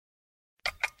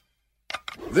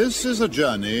This is a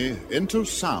journey into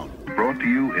sound. Brought to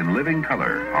you in living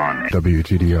color on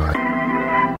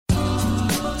WTDI.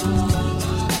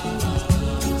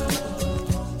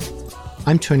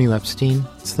 I'm Tonio Epstein.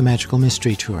 It's the Magical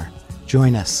Mystery Tour.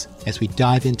 Join us as we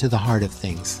dive into the heart of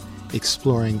things,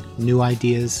 exploring new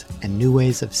ideas and new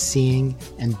ways of seeing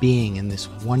and being in this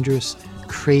wondrous,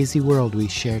 crazy world we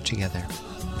share together.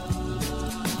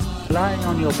 Lying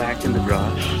on your back in the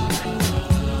grass,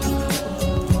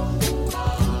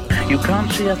 you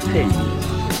can't see a thing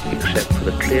except for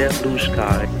the clear blue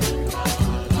sky,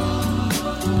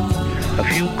 a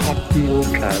few cotton wool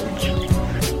clouds,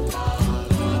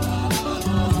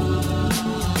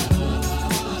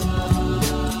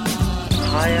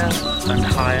 higher and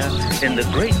higher in the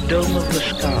great dome of the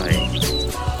sky,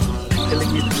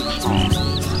 filling it with song.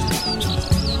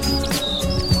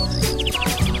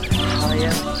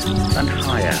 Higher and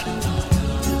higher,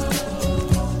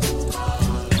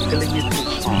 filling it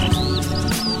with song.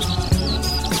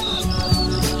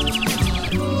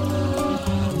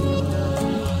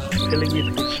 Filling it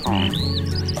with song.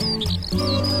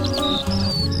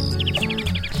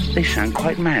 They sound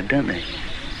quite mad, don't they?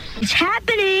 It's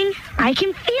happening. I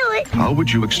can feel it. How would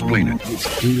you explain it?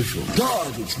 It's beautiful.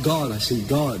 God, it's God. I see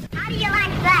God. How do you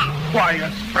like that? Why,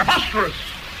 it's preposterous.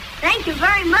 Thank you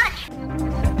very much.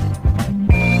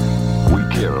 We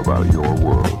care about your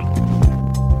world.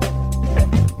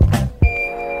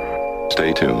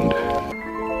 Stay tuned.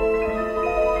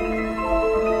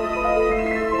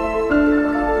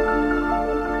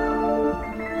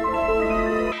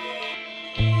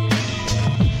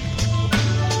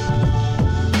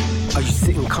 Are you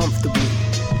sitting comfortably?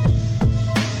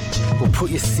 Well, put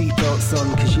your seatbelts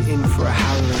on, cause you're in for a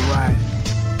harrowing ride.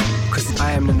 Cause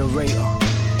I am the narrator,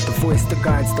 the voice that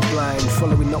guides the blind,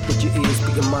 following not with your ears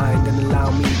but your mind, and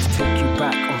allow me to take you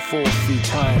back on force through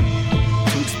time,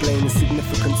 to explain the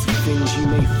significance of things you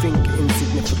may think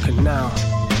insignificant now,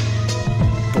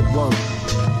 but won't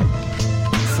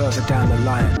further down the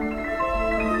line.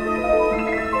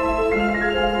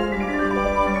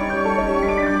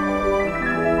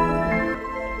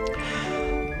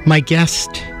 My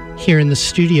guest here in the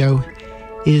studio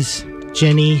is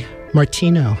Jenny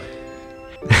Martineau.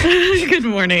 Good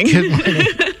morning. Good morning.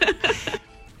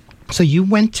 So you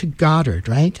went to Goddard,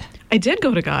 right? I did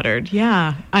go to Goddard,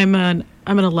 yeah. I'm an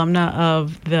alumna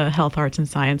of the Health, Arts, and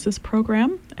Sciences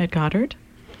program at Goddard.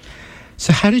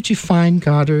 So how did you find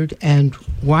Goddard, and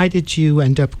why did you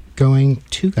end up going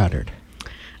to Goddard?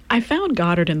 I found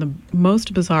Goddard in the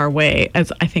most bizarre way,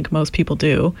 as I think most people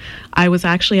do. I was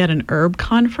actually at an herb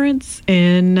conference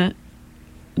in,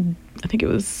 I think it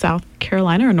was South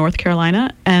Carolina or North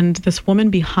Carolina, and this woman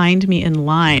behind me in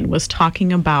line was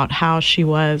talking about how she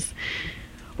was,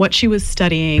 what she was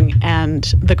studying, and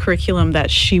the curriculum that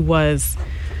she was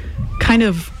kind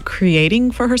of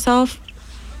creating for herself.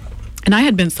 And I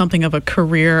had been something of a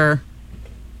career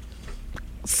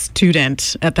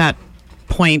student at that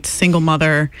point, single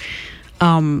mother,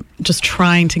 just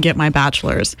trying to get my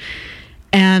bachelor's.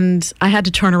 And I had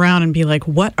to turn around and be like,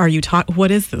 what are you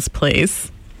what is this place?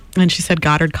 And she said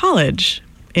Goddard College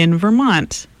in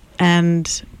Vermont.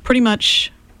 And pretty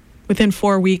much within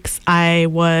 4 weeks, I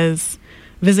was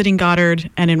visiting Goddard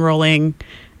and enrolling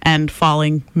and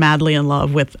falling madly in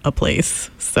love with a place.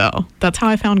 So that's how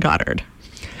I found Goddard.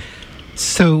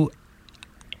 So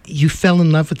you fell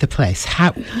in love with the place.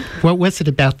 What was it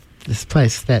about this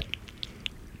place that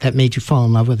made you fall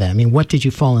in love with it? I mean, what did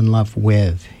you fall in love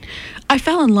with? I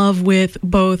fell in love with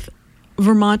both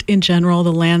Vermont in general,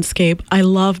 the landscape. I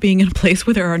love being in a place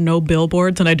where there are no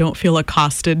billboards and I don't feel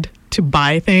accosted to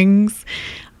buy things.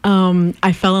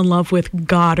 I fell in love with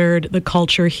Goddard, the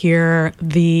culture here,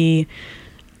 the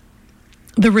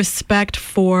respect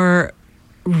for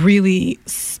really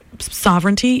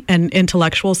sovereignty and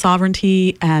intellectual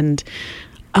sovereignty, and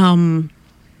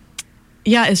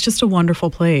yeah, it's just a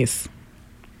wonderful place.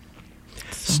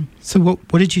 So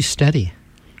what did you study?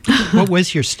 What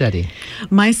was your study?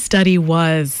 My study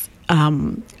was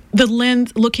the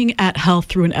lens, looking at health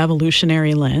through an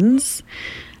evolutionary lens.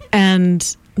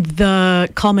 And the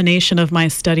culmination of my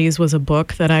studies was a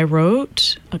book that I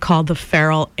wrote called The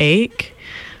Feral Ache,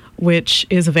 which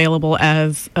is available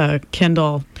as a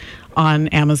Kindle on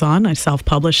Amazon. I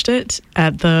self-published it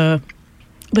at the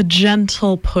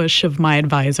gentle push of my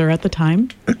advisor at the time.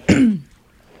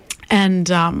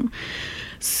 And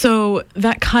so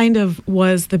that kind of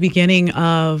was the beginning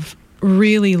of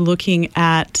really looking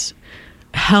at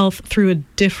health through a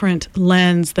different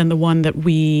lens than the one that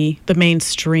the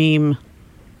mainstream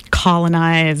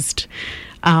colonized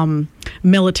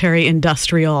military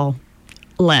industrial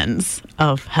lens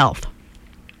of health.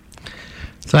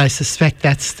 So I suspect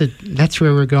that's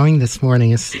where we're going this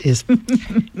morning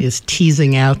is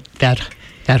teasing out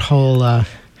that whole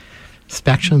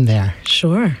spectrum there.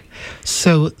 Sure.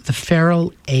 So the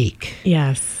feral ache.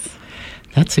 Yes.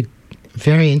 That's a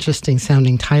very interesting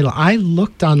sounding title. I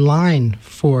looked online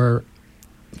for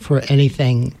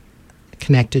anything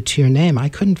connected to your name. I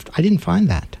didn't find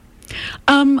that.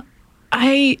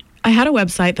 I had a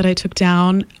website that I took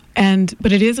down,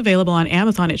 but it is available on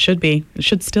Amazon. It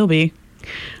should still be.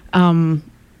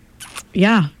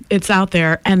 Yeah, it's out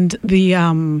there, and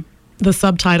the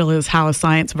subtitle is "How a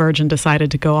Science Virgin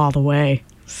Decided to Go All the Way."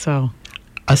 So,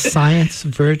 a science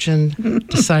virgin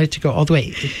decided to go all the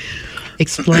way.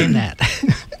 Explain that.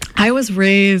 I was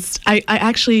raised. I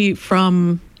actually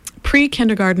from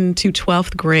pre-kindergarten to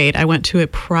 12th grade, I went to a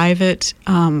private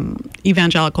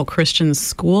evangelical Christian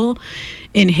school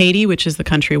in Haiti, which is the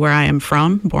country where I am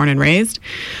from, born and raised.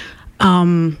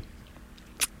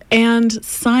 And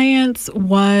science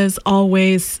was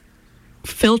always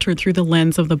filtered through the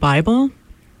lens of the Bible.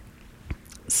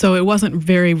 So it wasn't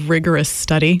very rigorous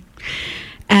study.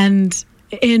 And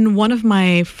in one of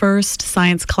my first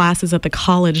science classes at the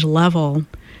college level,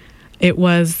 it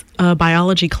was a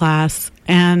biology class.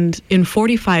 And in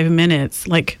 45 minutes,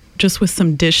 like just with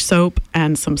some dish soap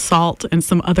and some salt and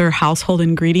some other household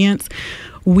ingredients,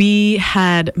 we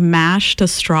had mashed a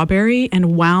strawberry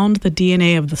and wound the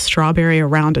DNA of the strawberry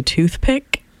around a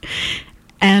toothpick.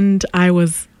 And I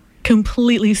was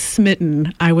completely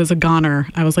smitten. I was a goner.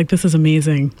 I was like, this is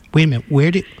amazing. Wait a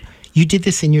minute. You did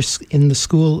this in the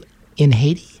school in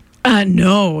Haiti?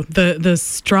 No, the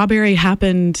strawberry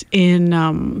happened in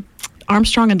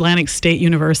Armstrong Atlantic State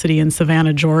University in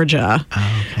Savannah, Georgia,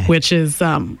 which is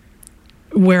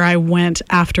where I went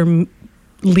after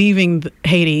leaving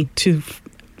Haiti to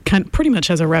pretty much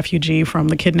as a refugee from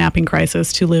the kidnapping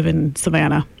crisis to live in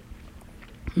Savannah.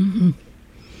 Mm-hmm.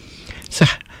 So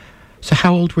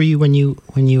how old were you when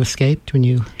you escaped?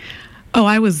 Oh,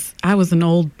 I was an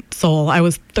old soul. I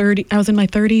was 30. I was in my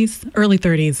 30s, early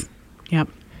 30s. Yep.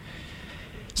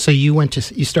 So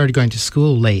you started going to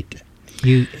school late.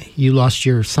 You lost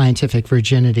your scientific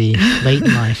virginity late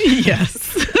in life.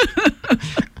 Yes.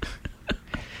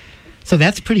 So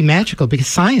that's pretty magical because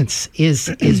science is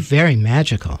very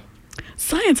magical.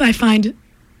 Science I find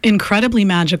incredibly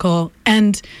magical,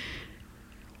 and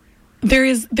there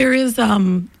is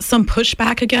some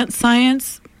pushback against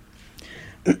science.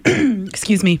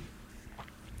 Excuse me.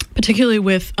 Particularly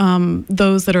with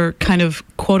those that are kind of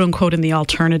quote unquote in the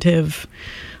alternative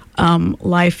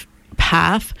life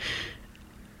path.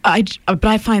 But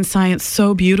I find science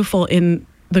so beautiful in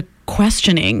the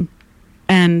questioning,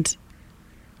 and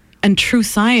true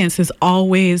science is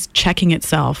always checking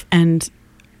itself and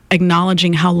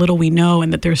acknowledging how little we know,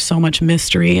 and that there's so much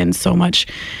mystery and so much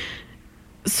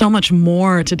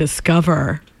more to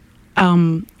discover.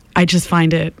 I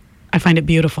find it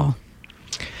beautiful.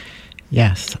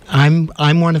 Yes, I'm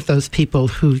one of those people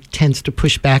who tends to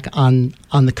push back on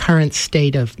the current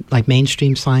state of like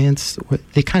mainstream science,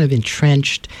 the kind of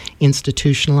entrenched,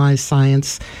 institutionalized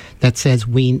science that says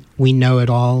we know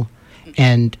it all,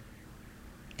 and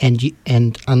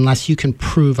unless you can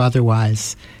prove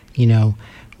otherwise,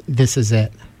 this is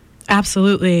it.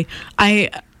 Absolutely,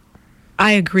 I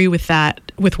agree with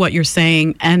that, with what you're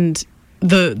saying, and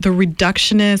the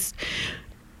reductionist.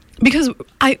 Because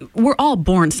we're all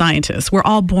born scientists. We're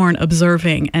all born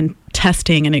observing and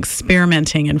testing and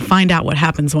experimenting and find out what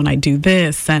happens when I do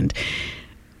this. And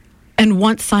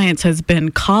once science has been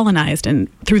colonized and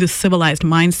through the civilized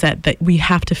mindset that we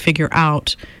have to figure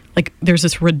out, like there's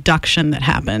this reduction that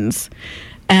happens.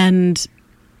 And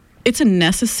it's a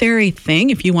necessary thing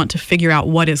if you want to figure out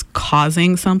what is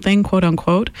causing something, quote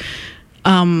unquote.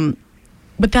 But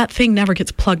that thing never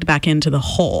gets plugged back into the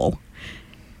whole.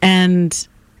 And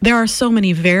there are so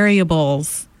many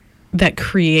variables that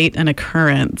create an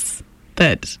occurrence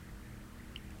that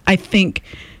I think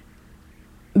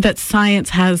that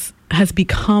science has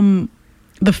become,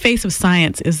 the face of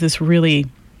science is this really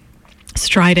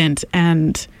strident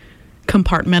and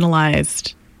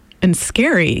compartmentalized and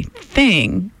scary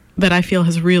thing that I feel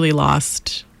has really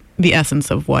lost the essence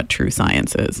of what true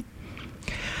science is.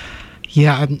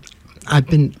 Yeah, I've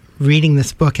been reading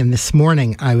this book, and this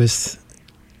morning I was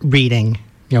reading,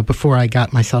 before I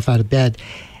got myself out of bed,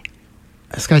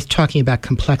 this guy's talking about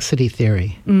complexity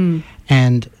theory.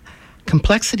 And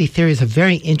complexity theory is a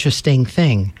very interesting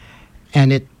thing,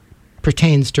 and it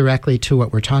pertains directly to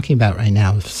what we're talking about right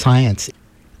now, science.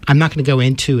 I'm not going to go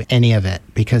into any of it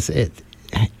because it's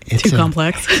too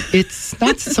complex. It's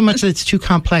not so much that it's too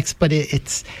complex, but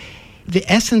it's the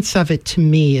essence of it to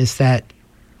me is that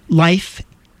life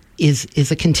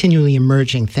is a continually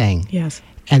emerging thing. Yes.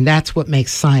 And that's what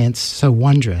makes science so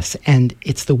wondrous. And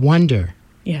it's the wonder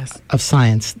of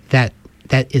science that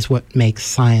is what makes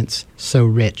science so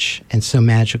rich and so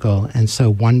magical and so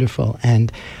wonderful.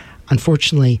 And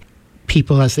unfortunately,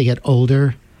 people as they get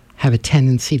older have a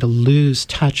tendency to lose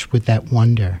touch with that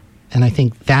wonder. And I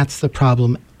think that's the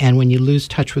problem. And when you lose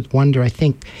touch with wonder, I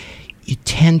think you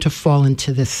tend to fall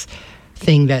into this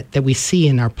thing that we see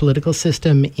in our political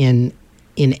system, in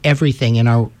everything in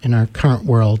our current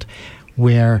world,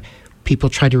 where people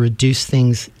try to reduce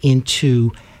things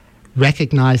into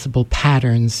recognizable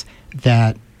patterns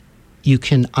that you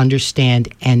can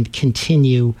understand and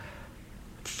continue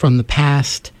from the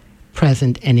past,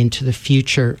 present, and into the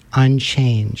future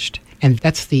unchanged. And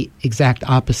that's the exact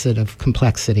opposite of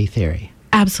complexity theory.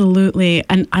 Absolutely.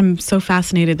 And I'm so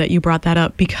fascinated that you brought that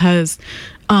up because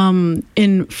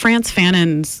in Frantz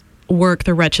Fanon's work,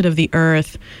 The Wretched of the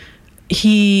Earth,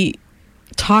 he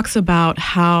talks about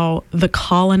how the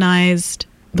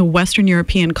Western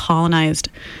European colonized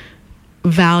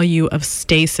value of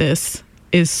stasis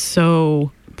is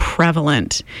so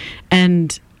prevalent.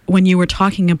 And when you were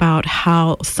talking about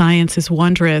how science is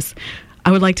wondrous,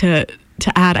 I would like to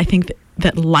add, I think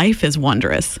that life is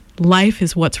wondrous. Life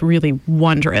is what's really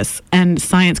wondrous. And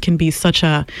science can be such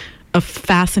a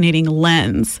fascinating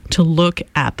lens to look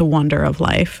at the wonder of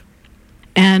life.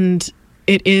 And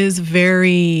it is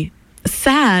very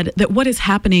sad that what is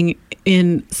happening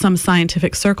in some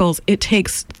scientific circles, it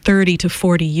takes 30 to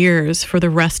 40 years for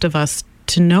the rest of us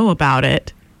to know about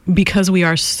it because we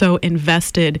are so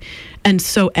invested and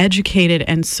so educated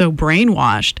and so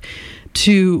brainwashed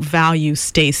to value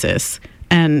stasis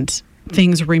and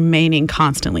things remaining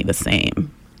constantly the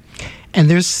same. And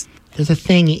there's a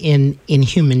thing in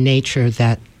human nature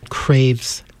that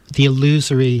craves the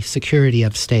illusory security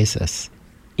of stasis.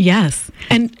 Yes.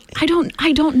 And I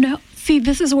don't know. See,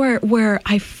 this is where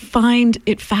I find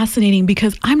it fascinating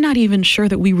because I'm not even sure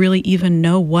that we really even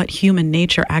know what human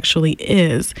nature actually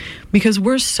is, because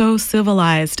we're so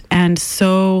civilized and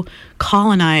so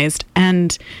colonized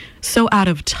and so out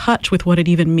of touch with what it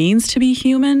even means to be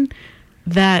human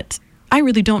that I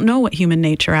really don't know what human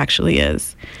nature actually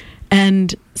is.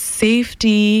 And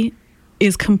safety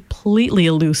is completely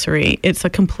illusory. It's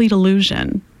a complete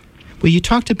illusion. Well, you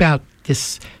talked about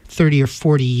this 30 or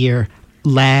 40 year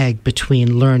lag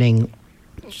between learning,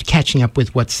 catching up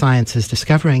with what science is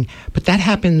discovering, but that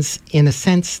happens in a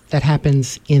sense that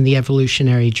happens in the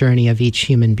evolutionary journey of each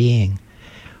human being.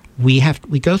 We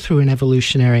go through an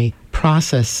evolutionary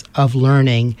process of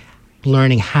learning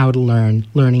how to learn,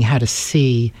 learning how to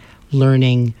see,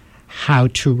 learning how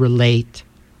to relate,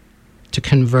 to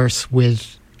converse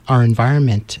with our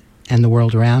environment and the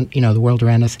world around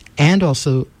us, and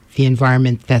also the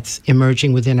environment that's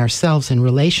emerging within ourselves in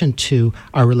relation to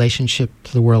our relationship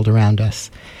to the world around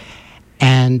us.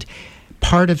 And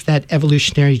part of that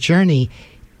evolutionary journey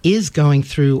is going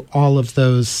through all of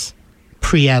those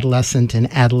pre-adolescent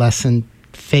and adolescent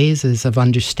phases of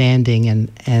understanding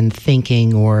and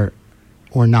thinking or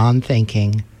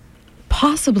non-thinking.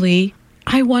 Possibly.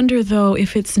 I wonder, though,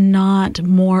 if it's not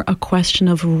more a question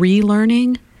of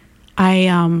relearning.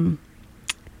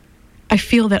 I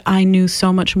feel that I knew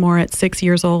so much more at 6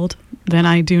 years old than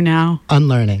I do now.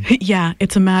 Unlearning. Yeah,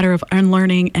 it's a matter of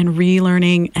unlearning and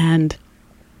relearning, and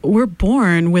we're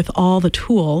born with all the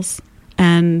tools,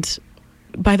 and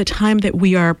by the time that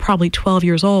we are probably 12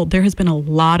 years old, there has been a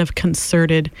lot of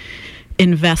concerted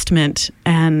investment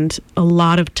and a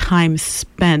lot of time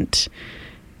spent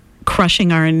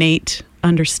crushing our innate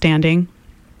understanding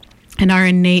and our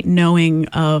innate knowing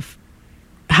of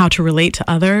how to relate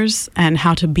to others and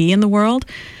how to be in the world,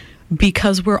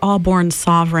 because we're all born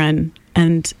sovereign,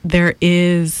 and there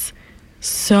is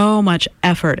so much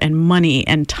effort and money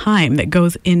and time that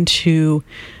goes into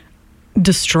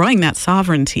destroying that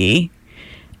sovereignty.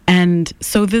 And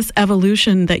so this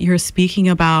evolution that you're speaking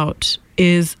about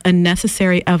is a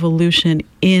necessary evolution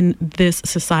in this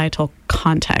societal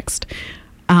context.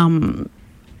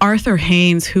 Arthur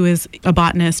Haynes, who is a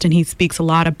botanist and he speaks a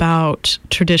lot about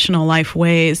traditional life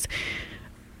ways,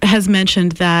 has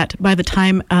mentioned that by the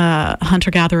time a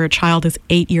hunter-gatherer child is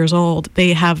 8 years old,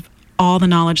 they have all the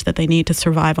knowledge that they need to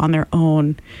survive on their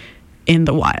own in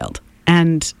the wild.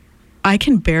 And I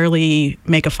can barely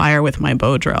make a fire with my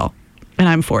bow drill, and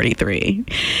I'm 43.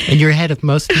 And you're ahead of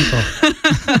most people.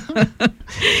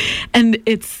 And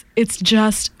it's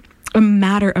just a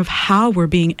matter of how we're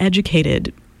being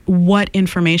educated, what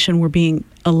information we're being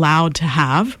allowed to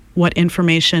have, what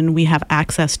information we have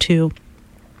access to.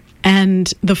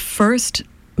 And the first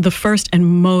and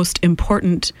most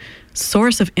important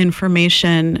source of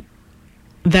information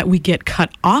that we get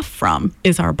cut off from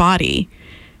is our body.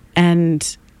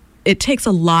 And it takes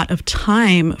a lot of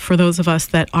time for those of us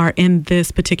that are in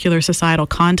this particular societal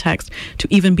context to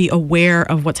even be aware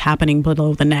of what's happening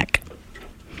below the neck.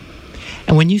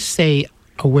 And when you say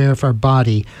aware of our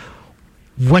body,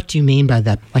 what do you mean by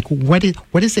that? Like, what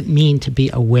does it mean to be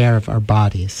aware of our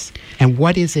bodies? And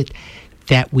what is it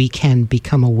that we can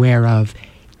become aware of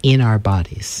in our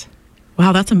bodies?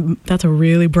 Wow, that's a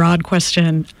really broad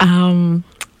question.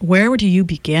 Where would you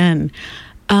begin?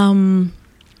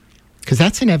 Because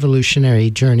that's an evolutionary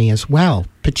journey as well,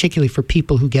 particularly for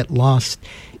people who get lost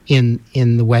in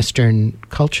the Western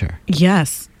culture.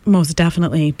 Yes, most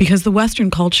definitely. Because the Western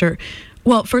culture,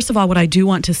 well, first of all, what I do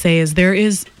want to say is there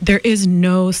is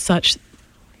no such.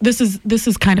 This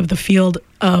is kind of the field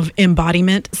of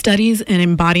embodiment studies and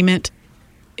embodiment.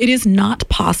 It is not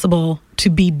possible to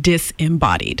be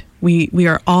disembodied. We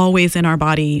are always in our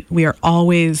body. We are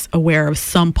always aware of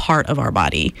some part of our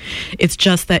body. It's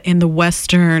just that in the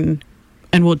Western,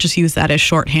 and we'll just use that as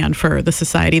shorthand for the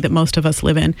society that most of us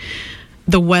live in,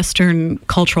 the Western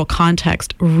cultural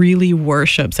context really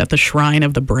worships at the shrine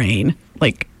of the brain,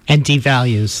 and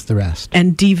devalues the rest.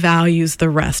 And devalues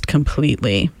the rest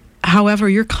completely. However,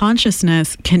 your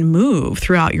consciousness can move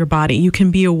throughout your body. You can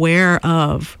be aware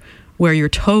of where your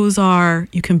toes are.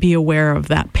 You can be aware of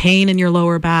that pain in your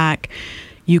lower back.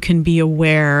 You can be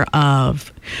aware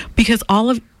of, because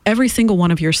every single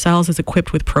one of your cells is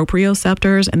equipped with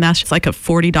proprioceptors, and that's just like a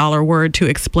 $40 word to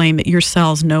explain that your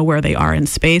cells know where they are in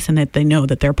space and that they know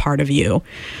that they're part of you.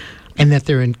 And that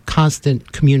they're in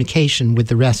constant communication with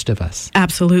the rest of us.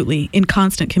 Absolutely, in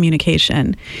constant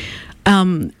communication.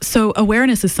 So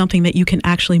awareness is something that you can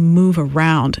actually move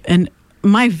around. And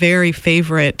my very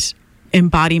favorite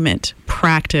embodiment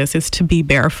practice is to be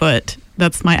barefoot.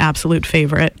 That's my absolute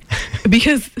favorite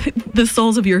because the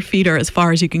soles of your feet are as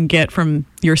far as you can get from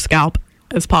your scalp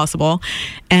as possible.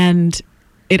 And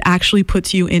it actually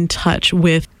puts you in touch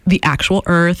with the actual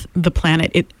earth, the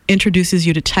planet. It introduces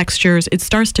you to textures. It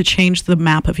starts to change the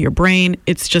map of your brain.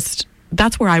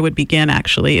 That's where I would begin,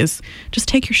 actually, is just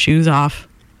take your shoes off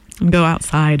and go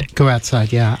outside. Go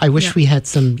outside, yeah. I wish we had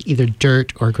some either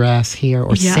dirt or grass here,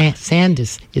 or sand. Sand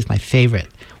is my favorite.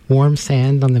 Warm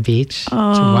sand on the beach to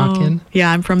walk in.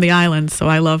 Yeah, I'm from the islands, so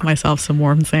I love myself some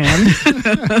warm sand.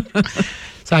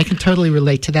 So I can totally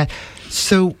relate to that.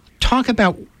 So talk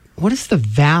about, what is the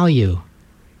value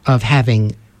of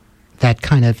having that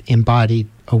kind of embodied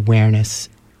awareness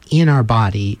in our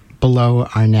body below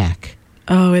our neck?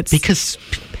 Because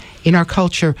in our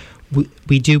culture,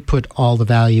 we do put all the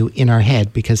value in our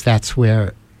head because that's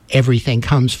where everything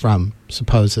comes from,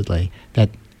 supposedly. That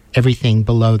everything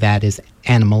below that is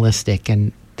animalistic,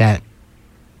 and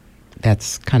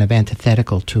that's kind of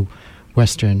antithetical to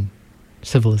Western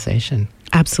civilization.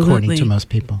 Absolutely. According to most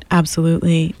people.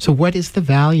 Absolutely. So what is the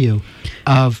value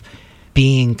of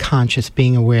being conscious,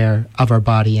 being aware of our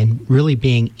body, and really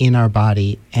being in our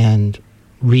body and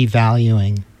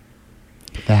revaluing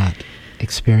that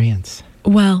experience?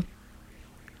 Well,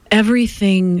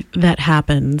 everything that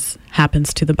happens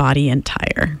to the body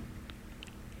entire.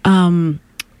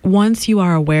 Once you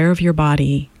are aware of your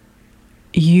body,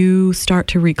 you start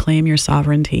to reclaim your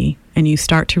sovereignty and you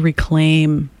start to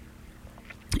reclaim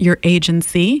your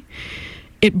agency.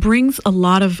 It brings a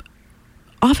lot of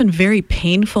often very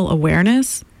painful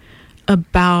awareness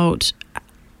about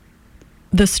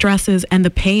the stresses and the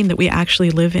pain that we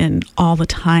actually live in all the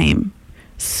time.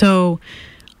 So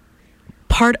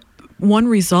one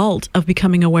result of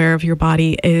becoming aware of your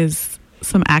body is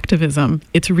some activism.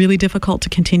 It's really difficult to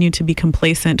continue to be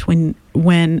complacent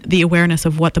when the awareness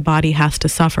of what the body has to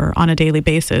suffer on a daily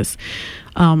basis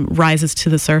rises to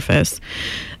the surface.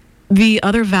 The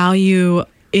other value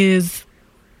is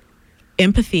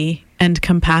empathy and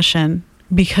compassion,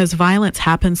 because violence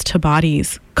happens to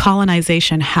bodies.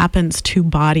 Colonization happens to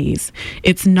bodies.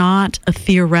 It's not a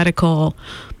theoretical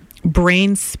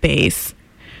brain space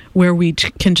where we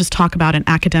can just talk about in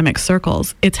academic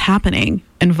circles. It's happening,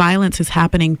 and violence is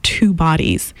happening to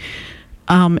bodies.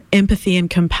 Empathy and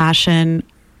compassion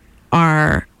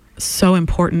are so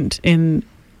important in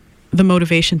the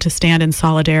motivation to stand in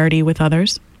solidarity with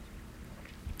others.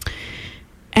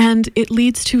 And it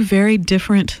leads to very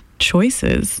different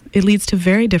choices.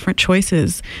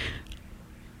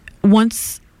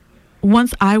 Once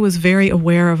I was very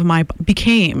aware of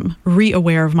became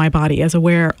re-aware of my body,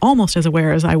 almost as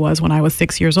aware as I was when I was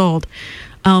 6 years old,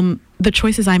 the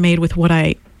choices I made with what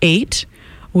I ate,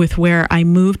 with where I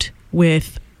moved,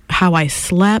 with how I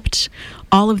slept,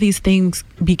 all of these things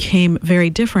became very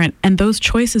different, and those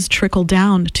choices trickle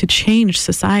down to change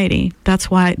society. That's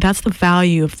the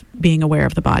value of being aware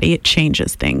of the body. It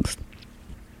changes things.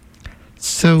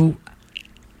 So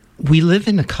we live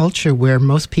in a culture where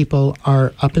most people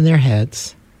are up in their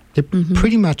heads. They're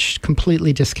pretty much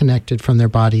completely disconnected from their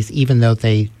bodies, even though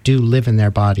they do live in their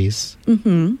bodies.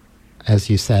 As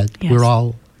you said, Yes. we're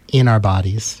all in our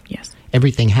bodies. Yes.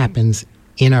 Everything happens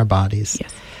in our bodies.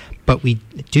 Yes. But we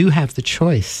do have the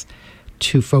choice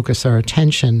to focus our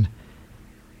attention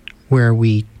where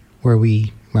we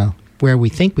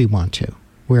think we want to,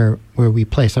 where we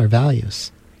place our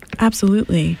values.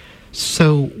 Absolutely.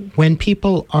 So when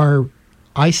people are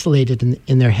isolated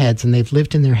in their heads, and they've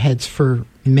lived in their heads for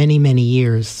many, many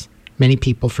years, many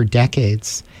people for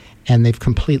decades, and they've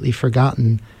completely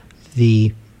forgotten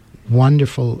the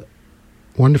wonderfully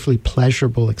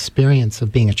pleasurable experience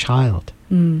of being a child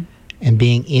and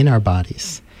being in our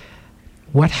bodies.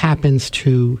 What happens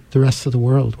to the rest of the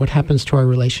world? What happens to our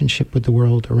relationship with the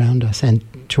world around us, and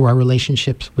to our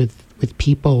relationships with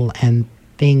people and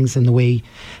things, and the way,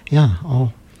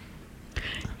 all.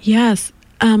 Yes.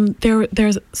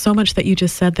 There's so much that you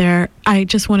just said there. I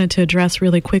just wanted to address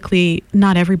really quickly,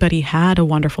 not everybody had a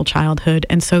wonderful childhood,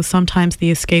 and so sometimes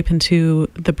the escape into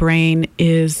the brain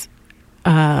is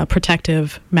a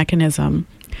protective mechanism,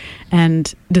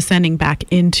 and descending back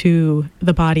into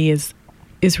the body is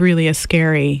really a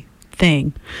scary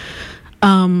thing.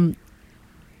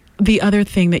 The other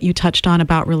thing that you touched on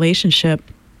about relationship,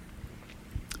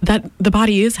 that the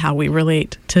body is how we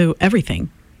relate to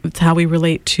everything. It's how we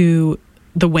relate to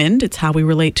the wind. It's how we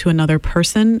relate to another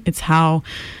person. It's how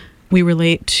we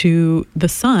relate to the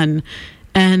sun.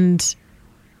 And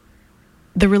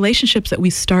the relationships that we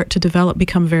start to develop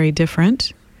become very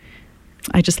different.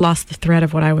 I just lost the thread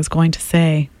of what I was going to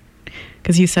say,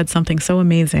 because you said something so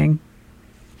amazing.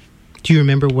 Do you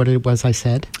remember what it was I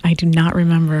said? I do not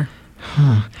remember.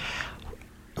 Huh.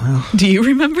 Well. Do you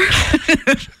remember?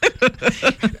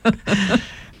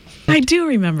 I do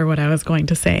remember what I was going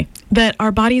to say, that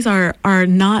our bodies are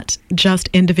not just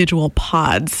individual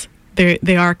pods.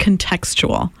 They are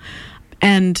contextual.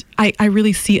 And I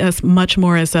really see us much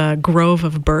more as a grove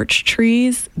of birch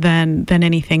trees than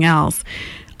anything else.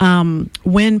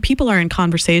 When people are in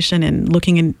conversation and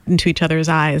looking into each other's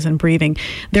eyes and breathing,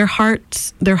 their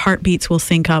heartbeats will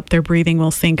sync up, their breathing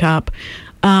will sync up.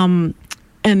 And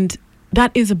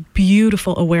that is a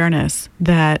beautiful awareness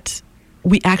that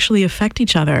we actually affect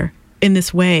each other in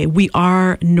this way. We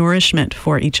are nourishment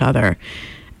for each other.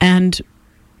 And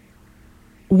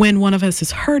when one of us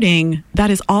is hurting,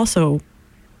 that is also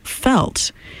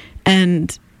felt.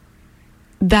 And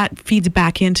that feeds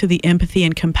back into the empathy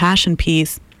and compassion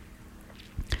piece,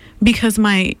 because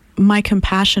my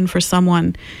compassion for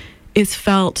someone is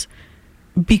felt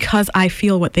because I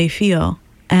feel what they feel,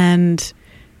 and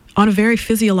on a very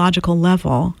physiological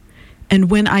level. And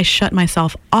when I shut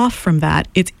myself off from that,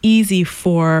 it's easy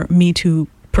for me to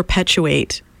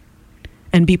perpetuate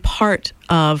and be part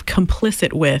of,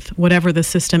 complicit with whatever the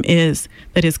system is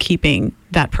that is keeping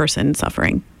that person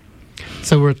suffering.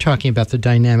 So we're talking about the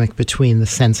dynamic between the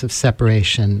sense of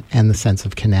separation and the sense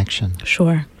of connection.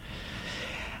 Sure.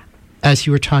 As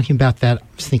you were talking about that, I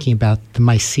was thinking about the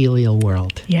mycelial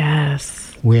world.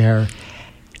 Yes. Where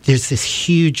there's this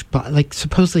huge, like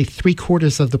supposedly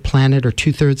 3/4 of the planet or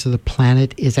 2/3 of the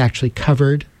planet is actually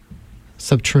covered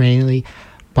subterraneally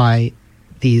by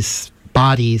these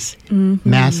bodies,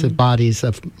 massive bodies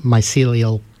of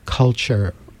mycelial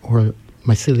culture or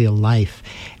mycelial life.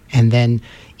 And then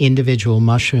individual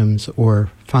mushrooms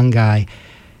or fungi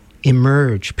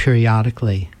emerge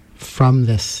periodically from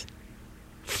this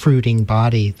fruiting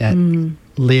body that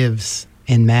lives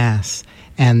en masse.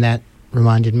 And that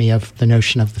reminded me of the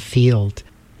notion of the field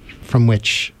from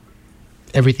which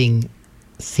everything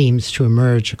seems to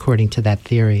emerge according to that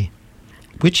theory,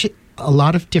 which a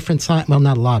lot of different well,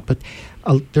 not a lot, but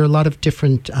there are a lot of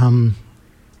different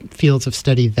fields of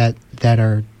study that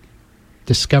are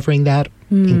discovering that,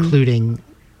 including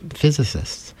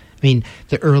physicists. I mean,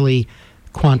 the early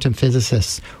quantum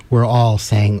physicists were all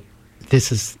saying,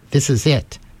 this is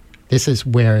it. This is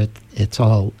where it's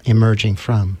all emerging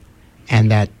from.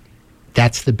 And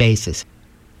that's the basis.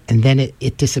 And then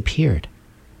it disappeared.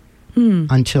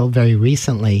 Until very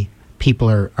recently, people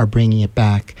are bringing it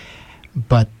back,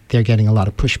 but they're getting a lot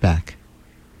of pushback.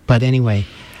 But anyway,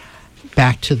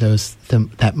 back to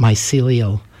that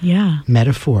mycelial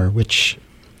metaphor, which,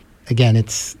 again,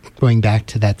 it's going back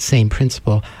to that same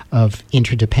principle of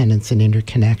interdependence and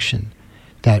interconnection,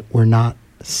 that we're not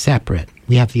separate.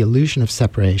 We have the illusion of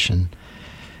separation.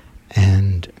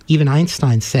 And even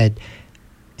Einstein said,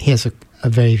 he has a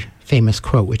very famous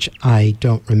quote, which I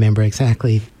don't remember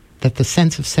exactly, that the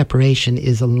sense of separation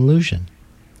is an illusion.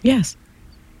 Yes.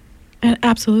 And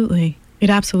absolutely. It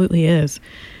absolutely is.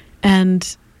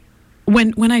 And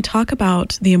when I talk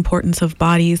about the importance of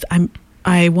bodies,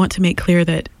 I want to make clear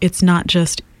that it's not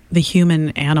just the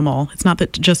human animal. It's not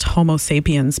that just Homo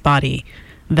sapiens body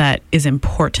that is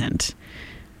important.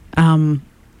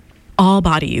 All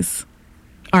bodies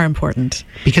are important.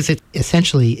 Because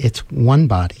it's one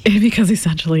body. Because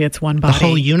essentially it's one body. The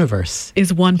whole universe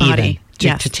is one body.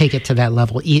 To take it to that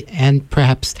level, and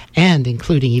perhaps, and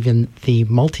including even the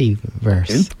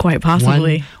multiverse. Quite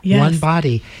possibly. One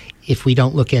body, if we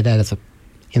don't look at it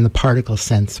in the particle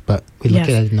sense, but we look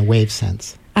at it in the wave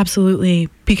sense. Absolutely.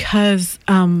 Because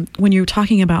when you're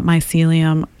talking about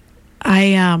mycelium, I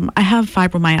have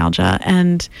fibromyalgia,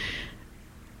 and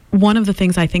one of the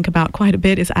things I think about quite a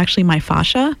bit is actually my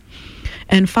fascia.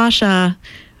 And fascia,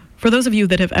 for those of you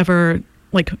that have ever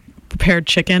prepared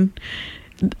chicken,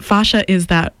 fascia is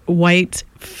that white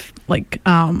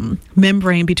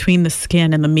membrane between the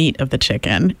skin and the meat of the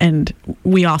chicken, and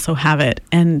we also have it.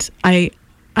 And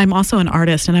I'm also an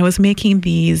artist, and I was making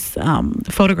these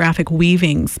photographic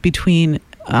weavings between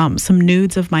some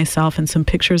nudes of myself and some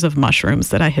pictures of mushrooms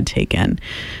that I had taken,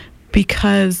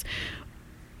 because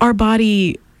our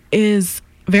body is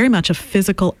very much a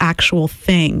physical, actual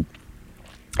thing,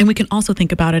 and we can also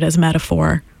think about it as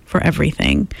metaphor for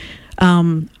everything.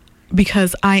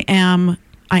 Because I am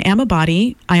a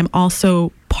body. I am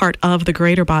also part of the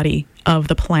greater body of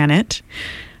the planet,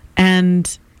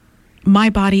 and my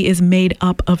body is made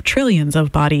up of trillions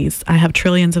of bodies. I have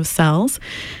trillions of cells,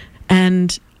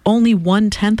 and only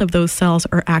 1/10 of those cells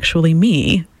are actually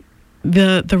me.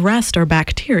 The rest are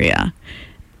bacteria.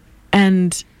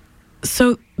 And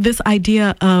so this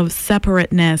idea of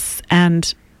separateness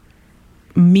and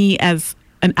me as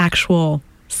an actual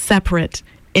separate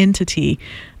entity,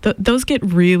 those get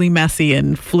really messy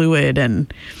and fluid,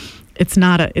 and it's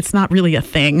not really a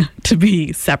thing to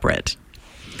be separate.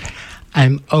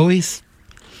 I'm always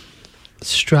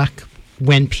struck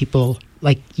when people,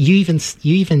 like you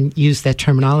even use that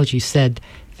terminology. You said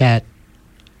that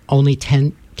only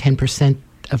 10%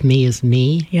 of me is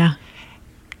me. Yeah.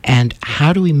 And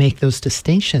how do we make those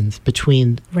distinctions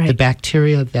between the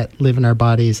bacteria that live in our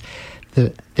bodies,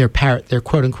 they're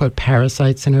quote unquote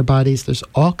parasites in our bodies? There's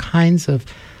all kinds of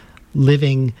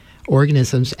living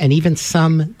organisms, and even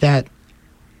some that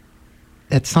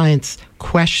science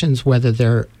questions whether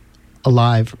they're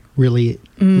alive, really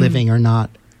living or not,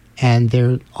 and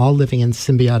they're all living in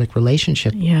symbiotic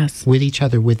relationship with each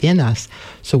other within us.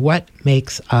 So what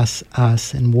makes us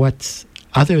us, and what's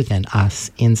other than us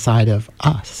inside of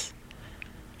us?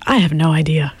 I have no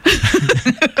idea.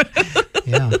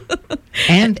 Yeah,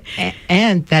 and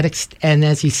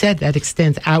as you said, that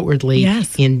extends outwardly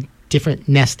in different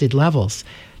nested levels,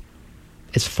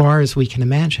 as far as we can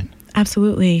imagine.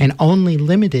 Absolutely. And only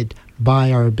limited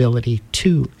by our ability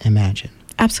to imagine.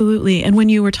 Absolutely. And when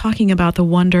you were talking about the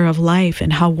wonder of life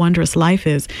and how wondrous life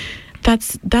is,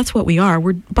 that's what we are.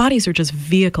 Bodies are just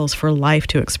vehicles for life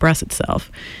to express itself.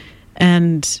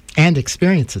 And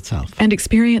experience itself. And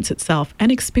experience itself.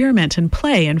 And experiment and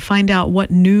play and find out what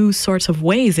new sorts of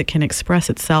ways it can express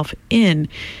itself in.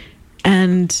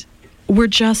 And we're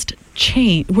just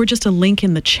a link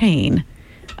in the chain.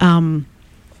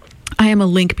 I am a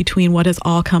link between what has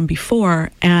all come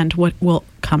before and what will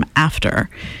come after.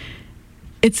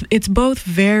 It's both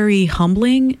very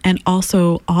humbling and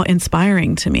also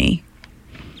awe-inspiring to me.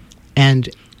 And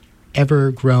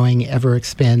ever growing, ever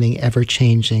expanding, ever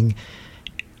changing,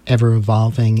 ever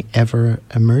evolving, ever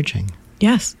emerging.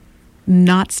 Yes.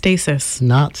 Not stasis.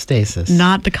 Not stasis.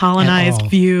 Not the colonized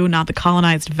view, not the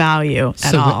colonized value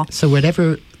at all. So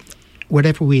whatever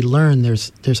we learn,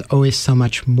 there's always so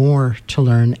much more to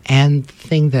learn. And the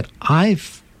thing that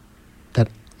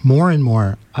more and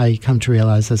more I come to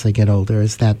realize as I get older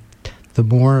is that the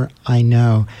more I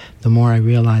know, the more I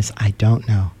realize I don't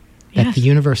know. That the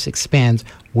universe expands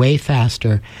way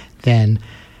faster than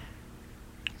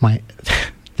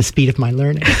the speed of my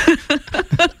learning.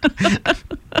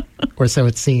 Or so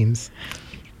it seems.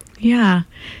 Yeah.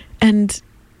 And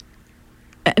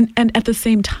at the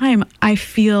same time, I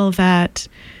feel that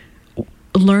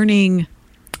learning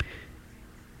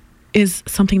is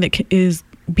something that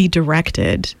be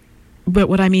directed. But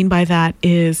what I mean by that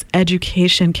is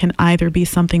education can either be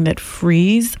something that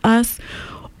frees us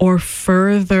or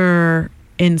further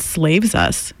enslaves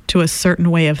us to a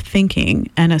certain way of thinking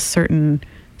and a certain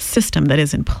system that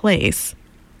is in place.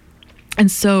 And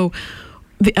so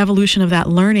the evolution of that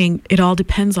learning, it all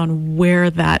depends on where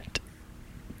that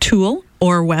tool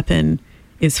or weapon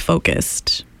is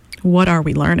focused. What are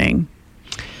we learning?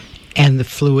 And the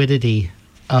fluidity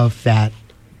of that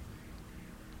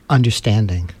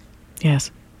understanding.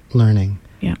 Yes. Learning.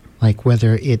 Yeah. Like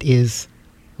whether it is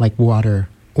like water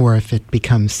or if it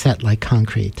becomes set like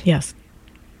concrete. Yes.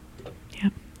 Yeah.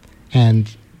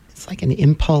 And it's like an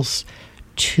impulse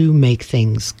to make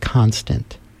things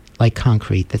constant, like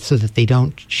concrete, so that they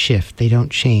don't shift, they don't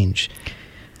change.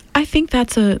 I think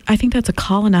that's a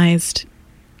colonized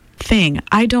thing.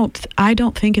 I don't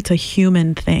think it's a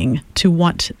human thing to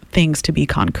want things to be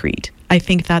concrete. I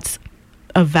think that's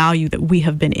a value that we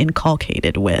have been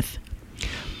inculcated with.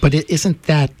 But isn't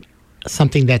that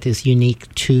something that is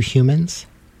unique to humans?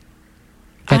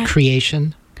 That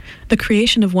creation? The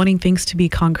creation of wanting things to be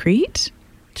concrete?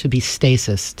 To be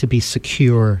stasis, to be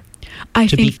secure. I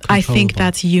think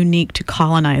that's unique to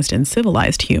colonized and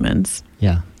civilized humans.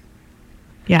 Yeah.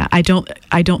 Yeah, I don't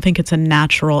think it's a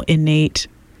natural, innate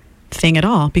thing at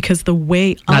all, because the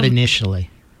way not initially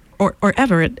or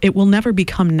ever it will never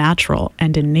become natural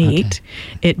and innate.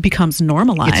 Okay. It becomes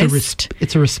normalized.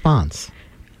 It's a response.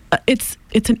 It's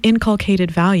an inculcated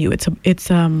value. It's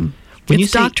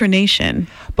doctrination.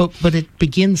 But it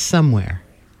begins somewhere.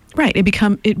 Right.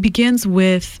 It begins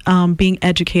with being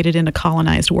educated in a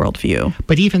colonized worldview.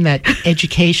 But even that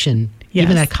education, yes.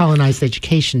 Even that colonized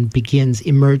education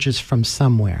emerges from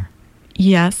somewhere.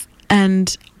 Yes.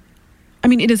 And I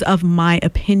mean, it is of my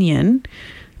opinion,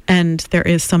 and there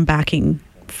is some backing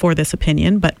for this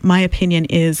opinion, but my opinion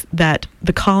is that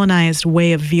the colonized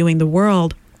way of viewing the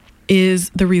world is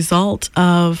the result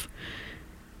of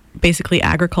basically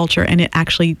agriculture, and it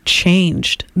actually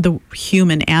changed the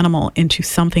human animal into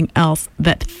something else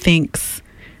that thinks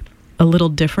a little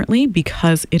differently,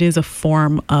 because it is a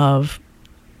form of,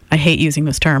 I hate using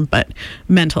this term, but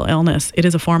mental illness. It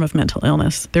is a form of mental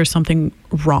illness. There's something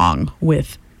wrong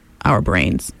with our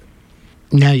brains.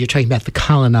 Now you're talking about the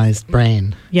colonized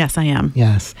brain. Yes, I am.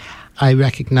 Yes. I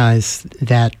recognize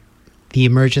that the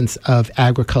emergence of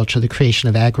agriculture, the creation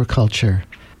of agriculture,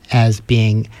 as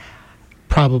being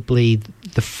probably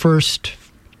the first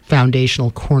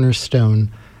foundational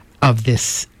cornerstone of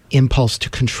this impulse to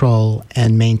control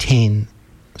and maintain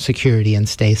security and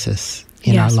stasis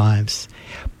in our lives.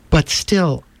 But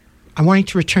still, I wanted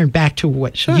to return back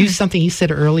to something you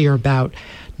said earlier about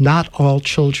not all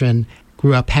children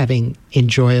grew up having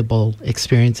enjoyable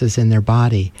experiences in their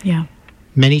body. Yeah.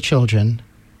 Many children,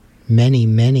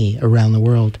 many around the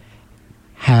world,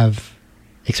 have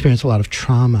experienced a lot of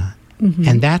trauma. Mm-hmm.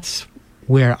 And that's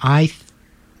where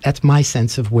that's my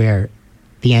sense of where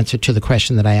the answer to the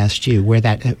question that I asked you, where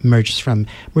that emerges from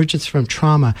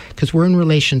trauma, because we're in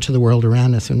relation to the world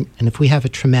around us. And if we have a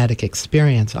traumatic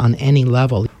experience on any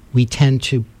level, we tend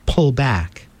to pull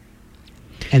back.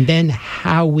 And then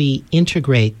how we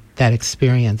integrate that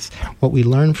experience, what we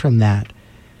learn from that,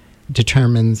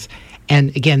 determines. And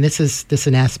again, this is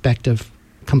an aspect of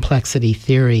complexity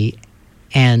theory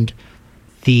and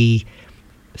the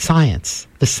science,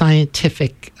 the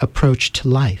scientific approach to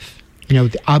life.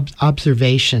 The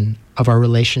observation of our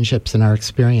relationships and our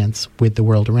experience with the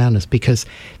world around us, because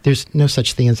there's no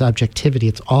such thing as objectivity.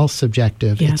 It's all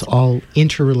subjective. Yes. It's all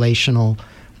interrelational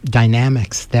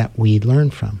dynamics that we learn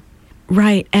from.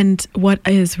 Right. And what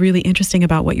is really interesting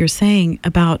about what you're saying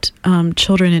about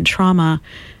children in trauma,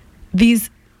 these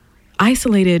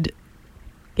isolated,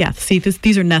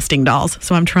 these are nesting dolls.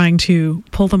 So I'm trying to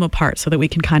pull them apart so that we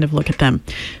can kind of look at them.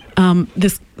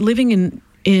 This living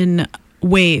in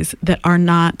ways that are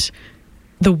not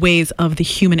the ways of the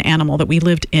human animal that we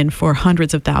lived in for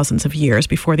hundreds of thousands of years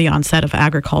before the onset of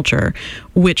agriculture,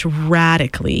 which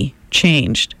radically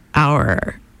changed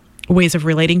our ways of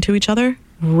relating to each other,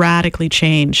 radically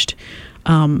changed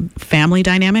family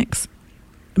dynamics.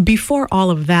 Before all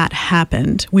of that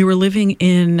happened, we were living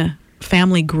in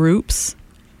family groups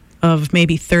of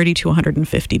maybe 30 to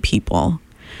 150 people.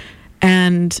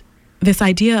 And this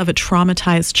idea of a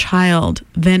traumatized child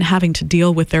then having to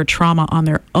deal with their trauma on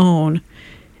their own,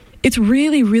 it's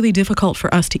really, really difficult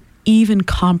for us to even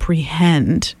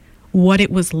comprehend what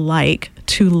it was like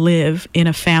to live in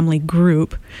a family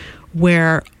group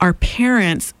where our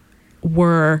parents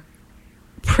were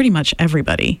pretty much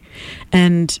everybody.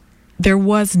 And there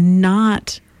was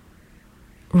not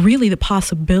really the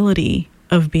possibility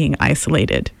of being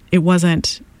isolated. It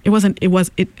wasn't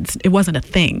a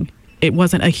thing. It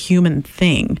wasn't a human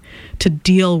thing to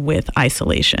deal with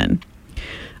isolation.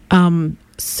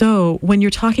 So when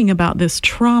you're talking about this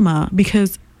trauma,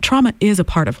 because trauma is a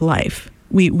part of life,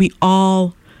 we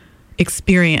all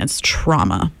experience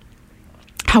trauma.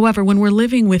 However, when we're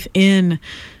living within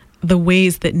the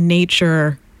ways that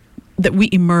we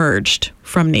emerged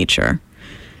from nature,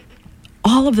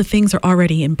 all of the things are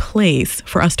already in place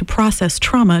for us to process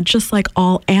trauma, just like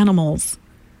all animals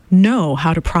know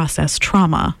how to process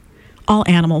trauma. All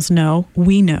animals know,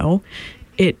 we know.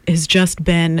 It has just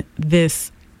been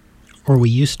this... Or we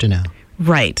used to know.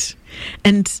 Right.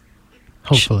 And...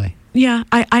 Hopefully. Yeah,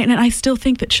 I still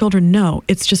think that children know.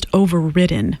 It's just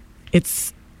overridden.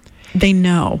 They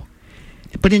know.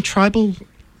 But in tribal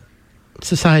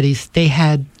societies, they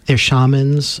had their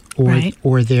shamans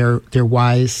or their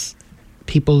wise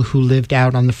people who lived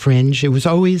out on the fringe. There was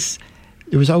always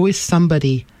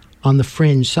somebody on the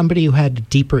fringe, somebody who had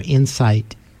deeper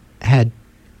insight, had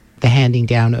the handing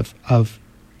down of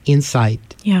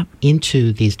insight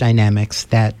into these dynamics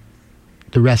that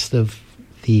the rest of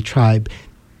the tribe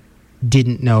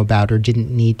didn't know about or didn't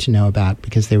need to know about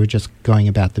because they were just going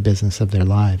about the business of their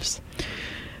lives.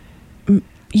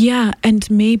 Yeah, and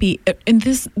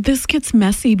this gets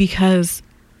messy because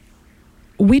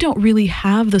we don't really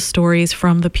have the stories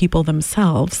from the people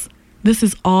themselves. This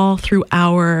is all through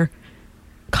our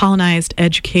colonized,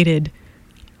 educated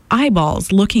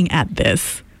eyeballs looking at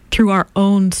this through our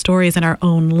own stories and our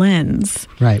own lens.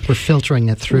 Right, we're filtering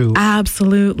it through.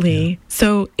 Absolutely. Yeah.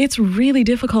 So it's really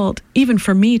difficult, even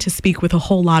for me, to speak with a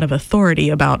whole lot of authority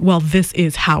about, well, this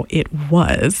is how it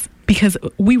was, because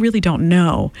we really don't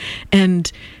know. And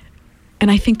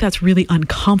I think that's really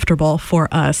uncomfortable for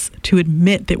us to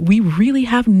admit that we really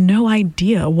have no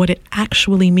idea what it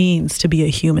actually means to be a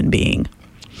human being.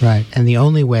 Right, and the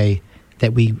only way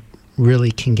that we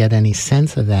really can get any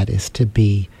sense of that is to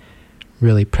be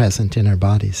really present in our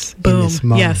bodies. Boom. In this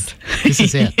moment. Yes. This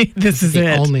is it. This is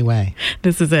the it. only way.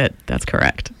 This is it. That's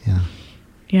correct. Yeah.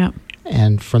 Yeah.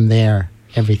 And from there,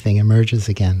 everything emerges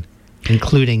again,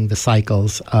 including the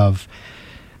cycles of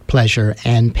pleasure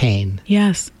and pain.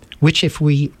 Yes. Which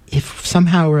if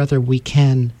somehow or other we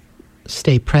can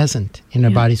stay present in our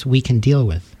bodies, we can deal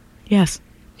with. Yes.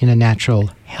 In a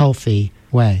natural, healthy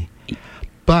way.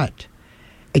 But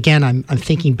again, I'm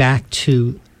thinking back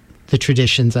to the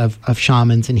traditions of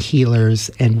shamans and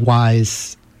healers and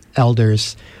wise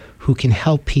elders who can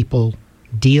help people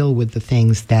deal with the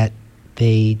things that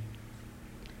they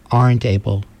aren't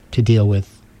able to deal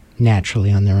with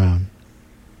naturally on their own.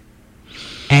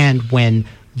 And when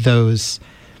those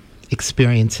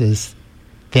experiences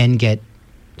then get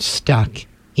stuck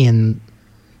in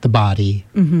the body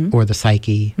or the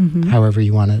psyche, however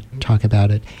you want to talk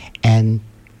about it, and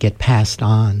get passed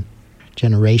on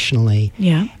generationally.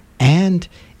 Yeah. And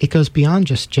it goes beyond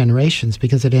just generations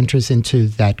because it enters into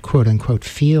that quote-unquote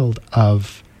field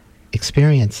of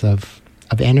experience, of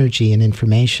energy and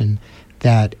information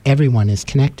that everyone is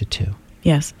connected to.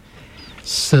 Yes.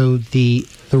 So the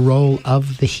role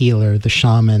of the healer, the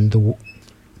shaman,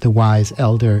 the wise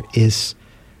elder is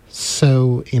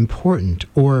so important,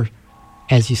 or,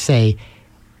 as you say,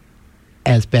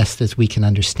 as best as we can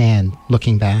understand,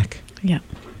 looking back. Yeah.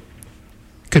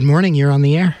 Good morning, you're on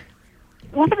the air.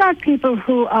 What about people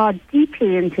who are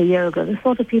deeply into yoga, the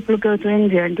sort of people who go to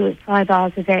India and do it 5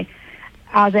 hours a day?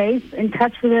 Are they in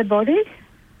touch with their bodies?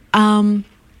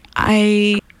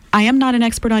 I am not an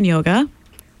expert on yoga.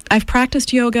 I've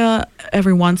practiced yoga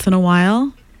every once in a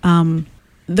while.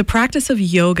 The practice of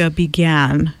yoga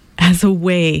began as a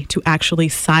way to actually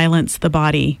silence the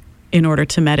body in order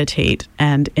to meditate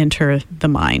and enter the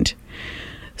mind.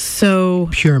 So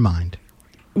Pure mind.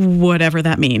 Whatever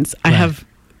that means. Right. I have...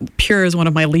 Pure is one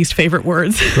of my least favorite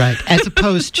words. Right, as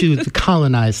opposed to the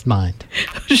colonized mind.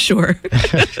 Sure.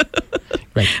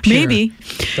 Right, pure. Maybe.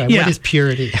 Right, Yeah. What is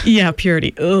purity? Yeah,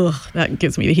 purity. Ugh, that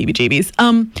gives me the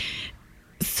heebie-jeebies.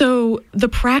 So the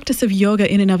practice of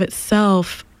yoga in and of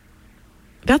itself,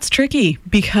 that's tricky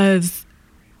because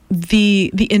the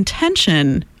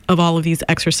intention of all of these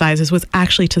exercises was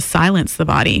actually to silence the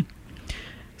body.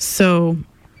 So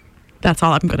that's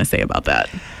all I'm going to say about that.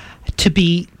 To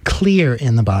be clear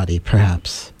in the body,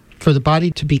 perhaps. For the body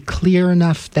to be clear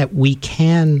enough that we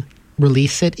can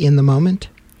release it in the moment?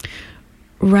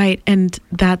 Right. And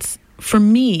that's, for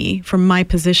me, from my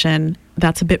position,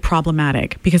 that's a bit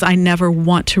problematic because I never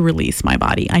want to release my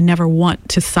body. I never want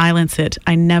to silence it.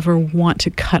 I never want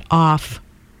to cut off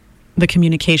the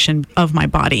communication of my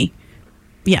body.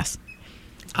 Yes.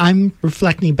 I'm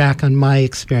reflecting back on my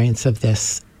experience of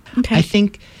this. Okay. I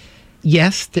think,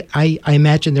 yes, I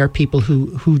imagine there are people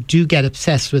who do get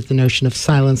obsessed with the notion of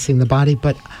silencing the body,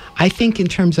 but I think in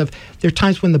terms of, there are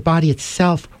times when the body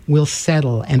itself will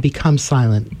settle and become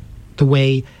silent, the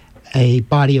way a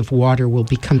body of water will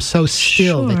become so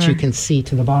still that you can see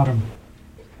to the bottom.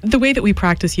 The way that we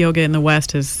practice yoga in the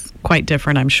West is quite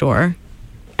different, I'm sure.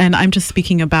 And I'm just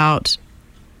speaking about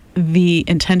the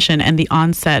intention and the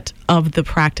onset of the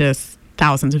practice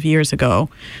thousands of years ago.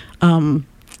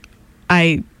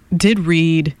 I did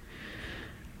read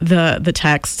the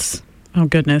texts, oh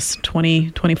goodness,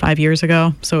 25 years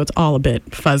ago, so it's all a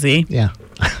bit fuzzy. Yeah,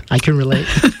 I can relate.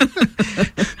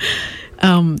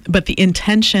 But the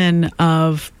intention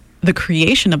of the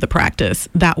creation of the practice,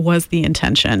 that was the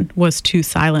intention, was to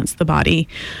silence the body,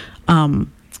 and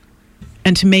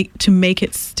to make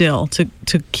it still, to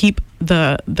keep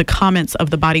the comments of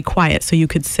the body quiet so you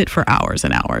could sit for hours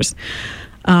and hours.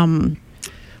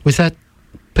 Was that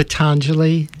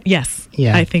Patanjali? Yes,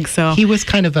 yeah, I think so. He was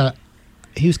kind of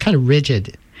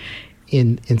rigid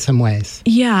in some ways.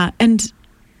 Yeah, and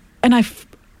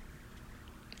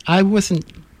I wasn't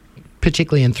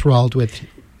particularly enthralled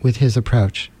with his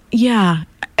approach. Yeah,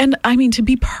 and I mean, to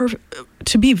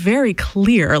be very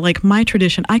clear, like my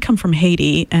tradition, I come from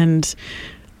Haiti, and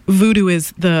voodoo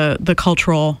is the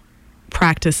cultural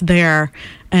practice there,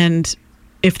 and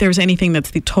if there's anything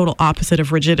that's the total opposite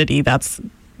of rigidity, that's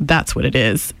what it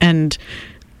is. And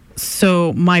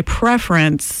so my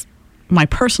preference, my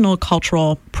personal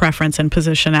cultural preference and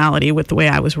positionality with the way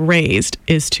I was raised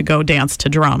is to go dance to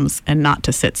drums and not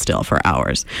to sit still for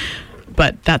hours.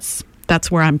 But that's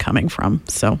where I'm coming from.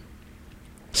 So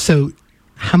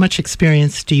how much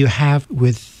experience do you have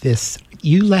with this?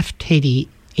 You left Haiti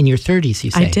in your 30s, you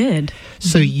say? I did.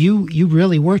 So you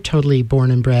really were totally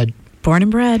born and bred. Born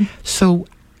and bred. So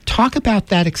talk about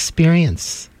that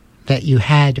experience that you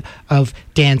had of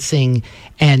dancing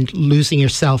and losing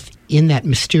yourself in that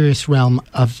mysterious realm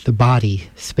of the body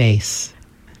space.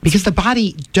 Because the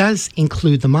body does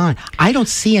include the mind. I don't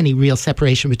see any real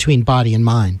separation between body and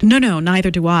mind. No, neither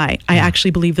do I. I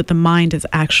actually believe that the mind is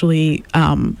actually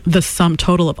the sum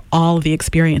total of all of the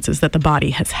experiences that the body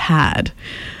has had.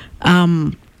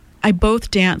 I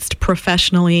both danced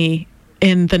professionally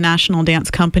in the National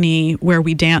Dance Company, where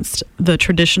we danced the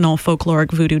traditional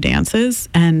folkloric voodoo dances,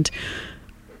 and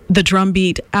the drum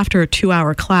beat, after a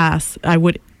 2-hour class, I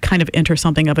would kind of enter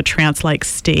something of a trance-like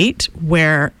state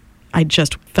where I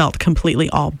just felt completely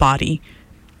all body.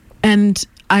 And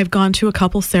I've gone to a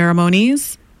couple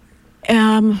ceremonies.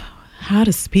 How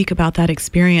to speak about that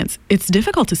experience? It's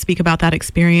difficult to speak about that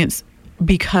experience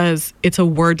because it's a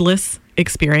wordless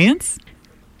experience,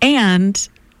 and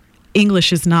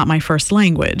English is not my first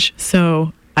language.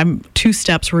 So I'm 2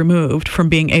 steps removed from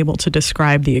being able to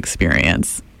describe the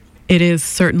experience. It is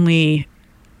certainly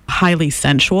highly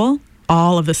sensual.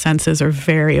 All of the senses are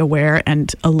very aware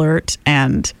and alert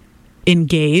and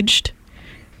engaged,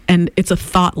 and it's a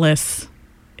thoughtless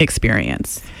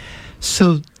experience.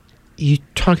 So you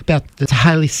talk about the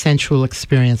highly sensual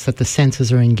experience, that the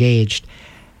senses are engaged.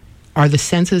 Are the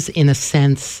senses, in a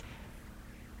sense,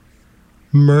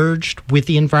 merged with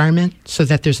the environment so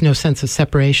that there's no sense of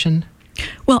separation?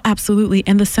 Well, absolutely.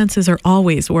 And the senses are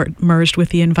always merged with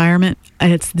the environment.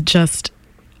 It's just,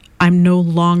 I'm no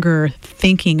longer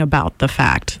thinking about the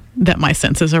fact that my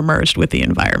senses are merged with the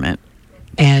environment.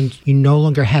 And you no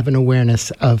longer have an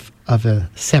awareness of a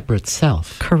separate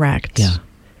self. Correct. Yeah.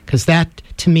 Because that,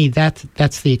 to me,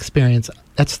 that's the experience,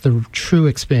 that's the true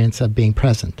experience of being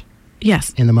present.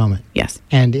 Yes. In the moment. Yes.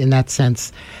 And in that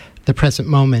sense, the present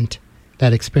moment,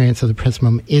 that experience of the present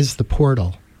moment, is the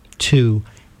portal to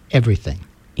everything.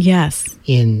 Yes.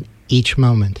 In each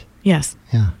moment. Yes.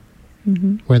 Yeah.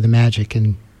 Mm-hmm. Where the magic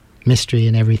and mystery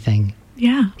and everything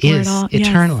is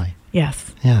eternally.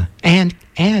 Yes. Yeah.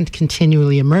 And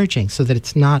continually emerging, so that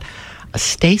it's not a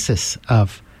stasis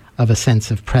of a sense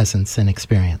of presence and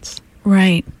experience.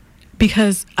 Right.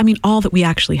 Because, I mean, all that we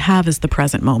actually have is the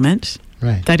present moment.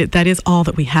 Right. That is all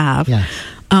that we have. Yes.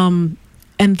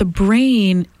 And the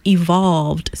brain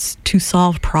evolved to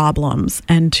solve problems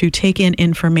and to take in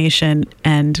information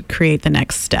and create the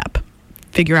next step,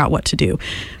 figure out what to do.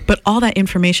 But all that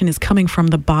information is coming from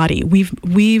the body.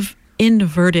 We've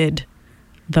inverted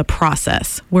the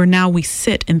process, where now we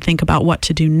sit and think about what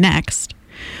to do next,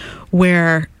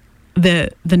 where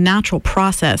the natural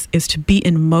process is to be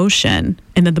in motion,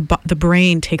 and then the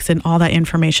brain takes in all that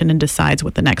information and decides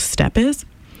what the next step is.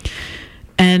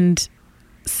 And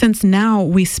since now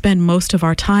we spend most of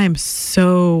our time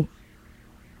so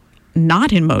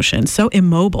not in motion, so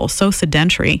immobile, so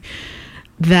sedentary,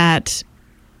 that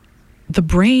the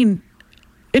brain,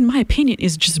 in my opinion,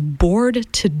 is just bored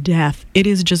to death. It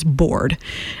is just bored.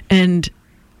 And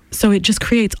so it just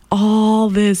creates all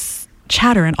this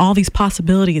chatter and all these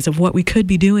possibilities of what we could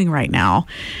be doing right now.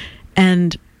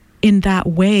 And in that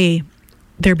way,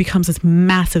 there becomes this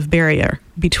massive barrier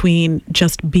between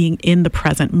just being in the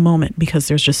present moment, because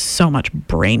there's just so much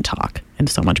brain talk and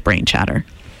so much brain chatter.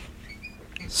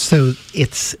 So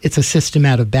it's a system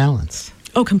out of balance.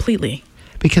 Oh, completely.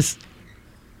 Because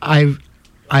I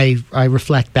I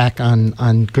reflect back on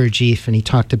Gurdjieff, and he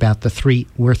talked about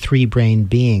we're three-brain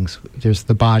beings. There's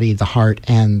the body, the heart,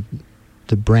 and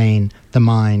the brain, the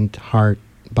mind, heart,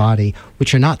 body,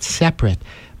 which are not separate,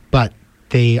 but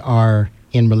they are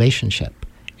in relationship.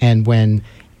 And when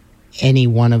any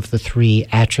one of the three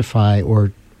atrophy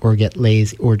or get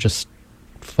lazy or just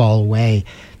fall away,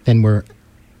 then we're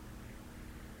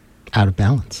out of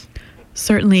balance.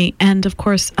 Certainly. And of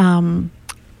course,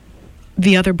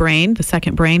 the other brain, the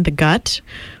second brain, the gut,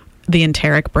 the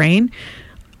enteric brain,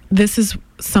 this is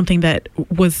something that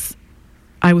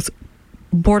I was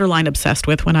borderline obsessed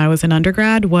with when I was in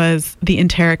undergrad, was the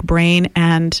enteric brain.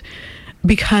 And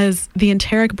because the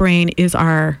enteric brain is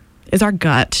our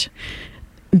gut,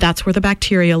 that's where the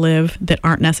bacteria live that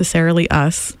aren't necessarily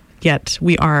us, yet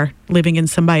we are living in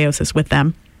symbiosis with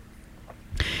them.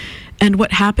 And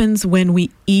what happens when we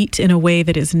eat in a way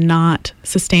that is not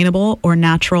sustainable or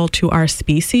natural to our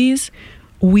species,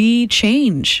 we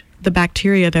change the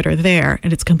bacteria that are there,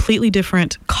 and it's completely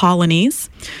different colonies.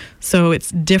 So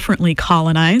it's differently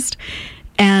colonized.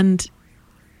 And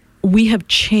we have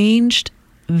changed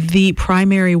the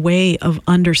primary way of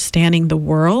understanding the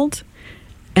world,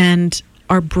 and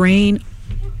our brain,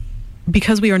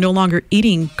 because we are no longer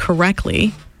eating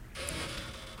correctly,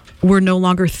 we're no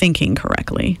longer thinking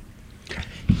correctly.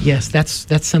 Yes,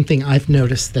 that's something I've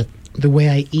noticed, that the way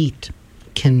I eat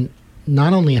can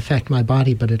not only affect my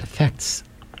body, but it affects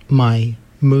my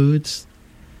moods,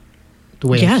 the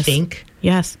way I think,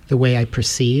 the way I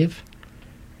perceive,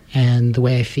 and the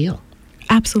way I feel.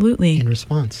 Absolutely. In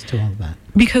response to all of that.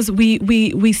 Because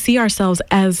we see ourselves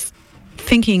as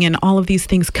thinking and all of these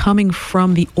things coming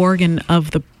from the organ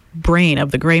of the brain,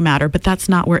 of the gray matter, but that's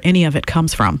not where any of it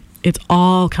comes from. It's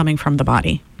all coming from the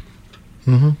body.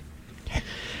 Mm-hmm.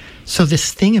 So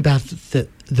this thing about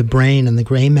the brain and the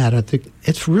gray matter,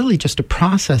 it's really just a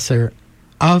processor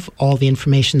of all the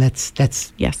information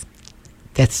that's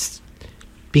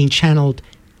being channeled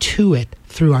to it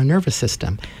through our nervous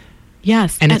system.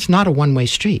 Yes. And it's not a one-way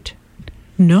street.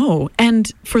 No.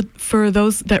 And for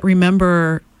those that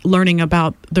remember learning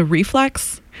about the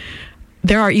reflex,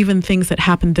 there are even things that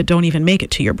happen that don't even make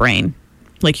it to your brain.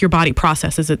 Like your body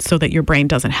processes it so that your brain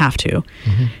doesn't have to.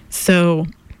 Mm-hmm. So,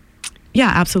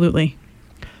 yeah, absolutely.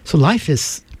 So life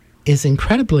is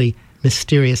incredibly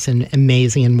mysterious and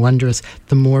amazing and wondrous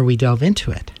the more we delve into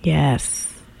it.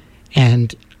 Yes.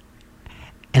 And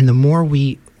the more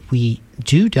we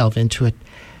do delve into it,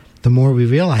 the more we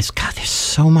realize, God, there's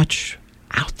so much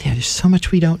out there. There's so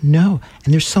much we don't know.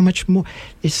 And there's so much more.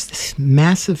 There's this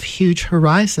massive, huge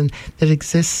horizon that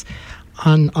exists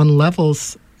on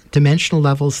levels, dimensional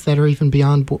levels that are even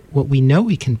beyond what we know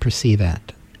we can perceive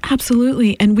at.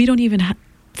 Absolutely. And we don't even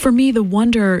for me, the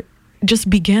wonder just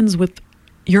begins with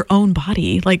your own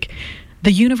body. Like,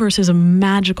 the universe is a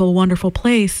magical, wonderful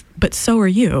place, but so are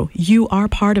you. You are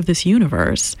part of this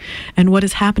universe. And what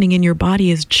is happening in your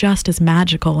body is just as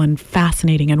magical and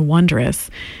fascinating and wondrous.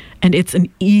 And it's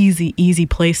an easy, easy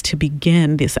place to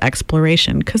begin this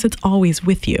exploration because it's always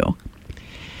with you.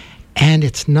 And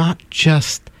it's not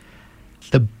just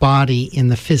the body in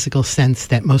the physical sense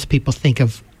that most people think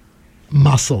of,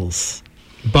 muscles,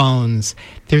 bones.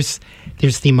 There's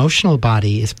the emotional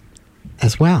body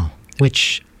as well,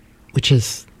 which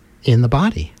is in the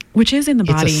body. Which is in the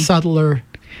body. It's a subtler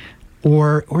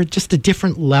or just a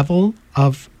different level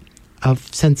of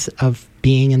sense of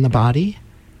being in the body.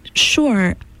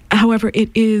 Sure. However, it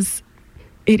is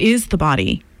the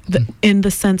body in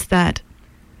the sense that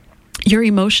your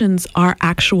emotions are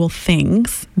actual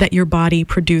things that your body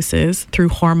produces through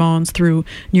hormones, through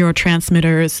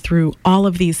neurotransmitters, through all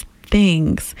of these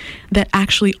things that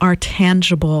actually are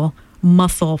tangible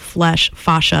muscle, flesh,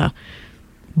 fascia,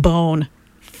 bone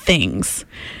things.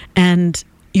 And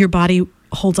your body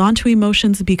holds on to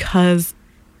emotions because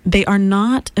they are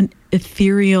not an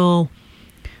ethereal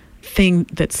thing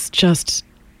that's just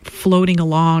floating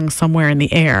along somewhere in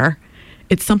the air.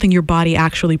 It's something your body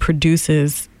actually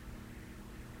produces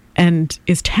and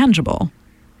is tangible.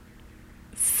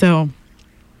 So.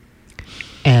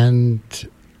 And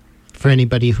for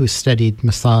anybody who studied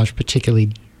massage,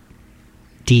 particularly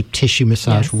deep tissue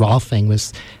massage, yes. Rolfing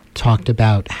was talked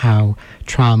about how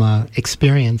trauma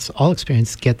all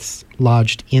experience gets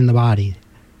lodged in the body,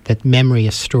 that memory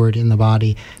is stored in the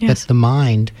body, yes. That the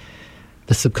mind,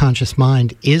 the subconscious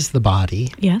mind is the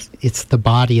body. Yes. It's the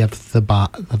body of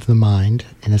the mind,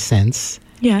 in a sense.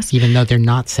 Yes. Even though they're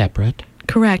not separate.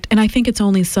 Correct. And I think it's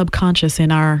only subconscious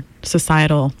in our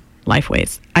societal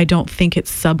lifeways. I don't think it's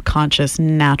subconscious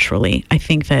naturally. I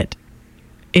think that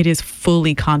it is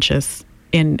fully conscious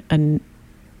in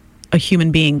a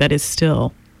human being that is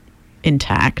still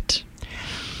intact.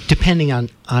 depending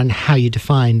on how you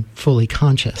define fully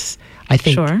conscious. I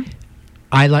think Sure.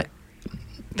 I like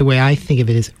the way I think of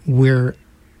it is we're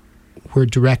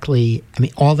directly, I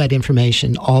mean, all that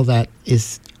information, all that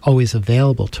is always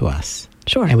available to us.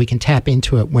 Sure. And we can tap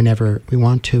into it whenever we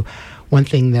want to. One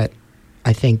thing that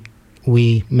I think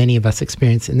many of us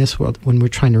experience in this world, when we're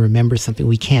trying to remember something,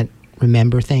 we can't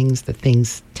remember things, that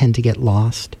things tend to get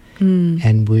lost.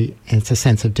 And it's a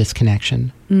sense of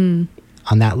disconnection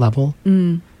on that level.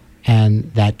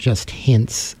 And that just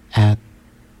hints at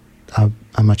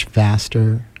a much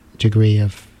vaster degree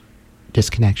of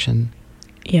disconnection.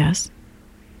 Yes.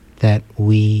 That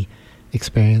we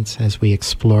experience as we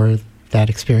explore that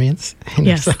experience in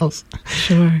ourselves.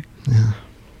 Sure. Yeah.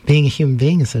 Being a human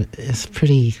being is a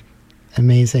pretty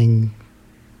amazing,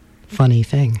 funny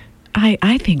thing.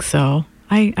 I think so.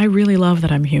 I really love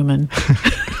that I'm human.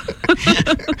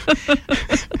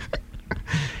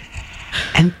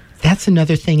 And that's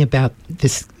another thing about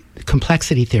this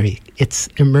complexity theory. It's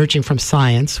emerging from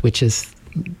science, which is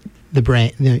the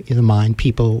brain, the mind,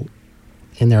 people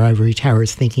in their ivory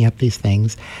towers thinking up these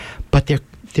things, but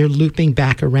they're looping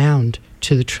back around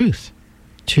to the truth,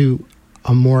 to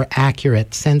a more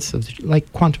accurate sense of,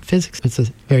 like quantum physics. It's a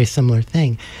very similar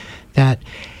thing, that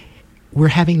we're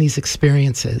having these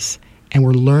experiences and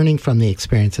we're learning from the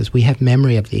experiences. We have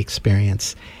memory of the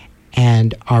experience,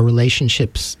 and our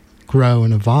relationships grow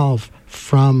and evolve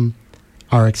from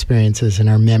our experiences and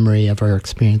our memory of our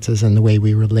experiences and the way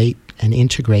we relate and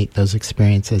integrate those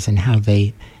experiences and how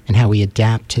we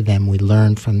adapt to them. We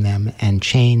learn from them and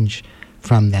change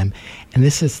from them. And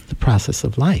this is the process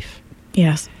of life.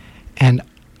 Yes. And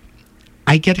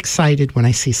I get excited when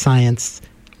I see science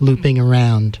looping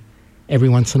around every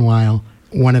once in a while.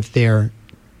 One of their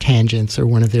tangents or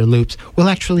one of their loops will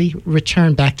actually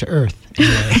return back to Earth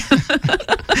anyway.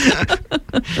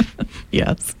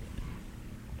 Yes.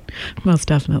 Most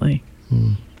definitely.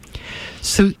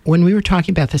 So when we were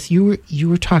talking about this, you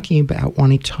were talking about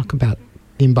wanting to talk about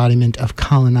the embodiment of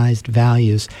colonized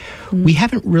values. We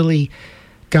haven't really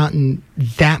gotten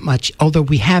that much, although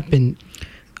we have been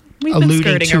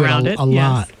alluding to it a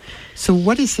lot. Yes. So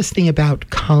what is this thing about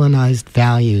colonized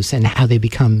values and how they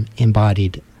become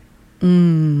embodied?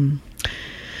 We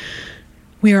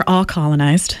are all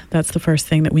colonized. That's the first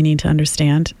thing that we need to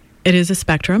understand. It is a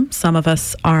spectrum. Some of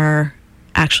us are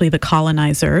actually the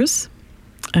colonizers.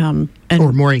 Or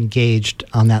more engaged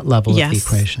on that level of the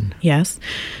equation. Yes.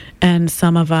 And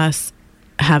some of us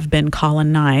have been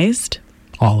colonized.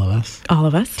 All of us. All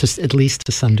of us. Just at least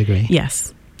to some degree.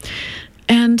 Yes.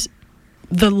 And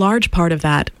the large part of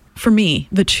that, for me,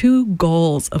 the two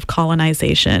goals of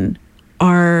colonization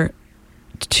are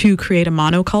to create a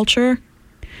monoculture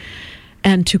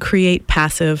and to create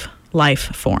passive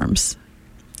life forms.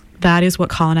 That is what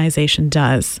colonization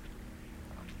does.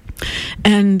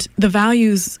 And the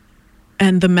values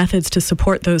and the methods to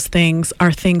support those things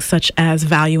are things such as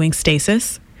valuing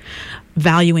stasis,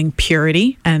 valuing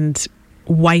purity and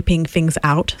wiping things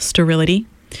out, sterility,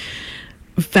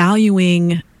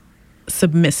 valuing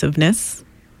submissiveness,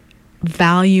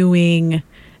 valuing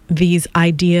these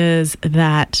ideas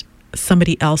that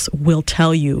somebody else will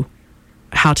tell you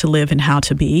how to live and how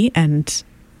to be, and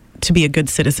to be a good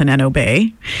citizen and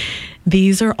obey.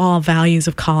 These are all values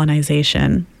of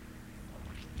colonization.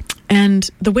 And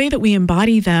the way that we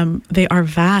embody them, they are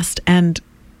vast, and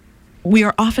we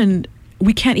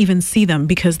can't even see them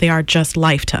because they are just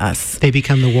life to us. They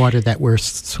become the water that we're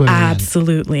swimming in.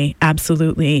 Absolutely.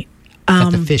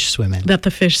 That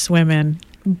the fish swim in.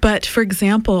 But for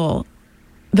example,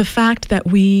 the fact that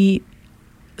we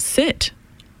sit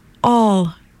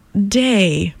all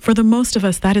day, for the most of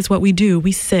us, that is what we do.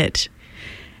 We sit.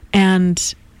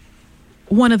 And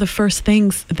one of the first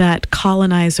things that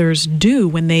colonizers do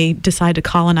when they decide to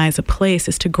colonize a place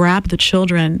is to grab the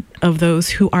children of those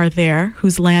who are there,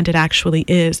 whose land it actually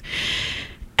is,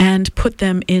 and put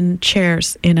them in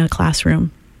chairs in a classroom.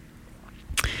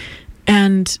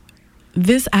 And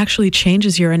this actually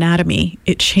changes your anatomy.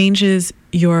 It changes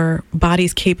your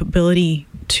body's capability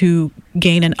to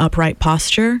gain an upright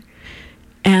posture,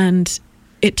 and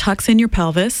it tucks in your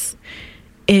pelvis.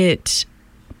 It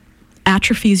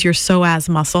atrophies your psoas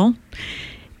muscle.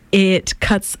 It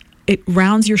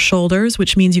rounds your shoulders,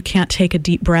 which means you can't take a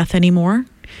deep breath anymore.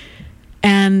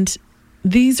 And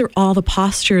these are all the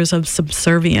postures of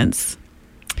subservience.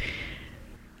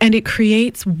 And it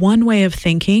creates one way of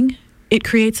thinking. It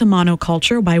creates a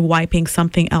monoculture by wiping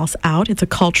something else out. It's a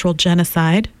cultural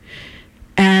genocide.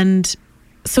 And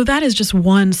so that is just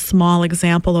one small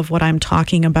example of what I'm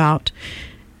talking about.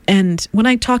 And when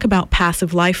I talk about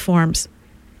passive life forms,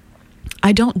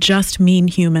 I don't just mean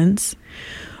humans.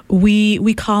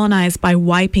 We colonize by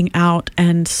wiping out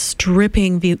and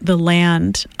stripping the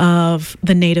land of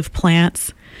the native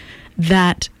plants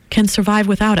that can survive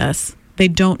without us. They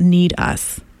don't need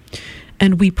us.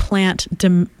 And we plant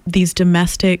these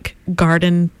domestic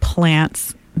garden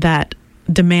plants that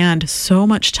demand so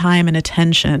much time and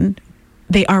attention.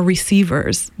 They are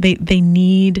receivers. They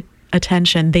need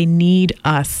attention. They need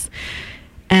us.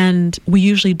 And we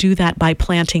usually do that by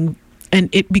planting, and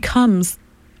it becomes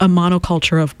a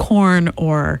monoculture of corn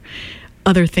or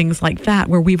other things like that,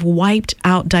 where we've wiped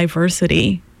out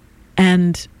diversity.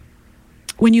 And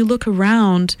when you look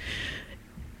around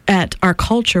at our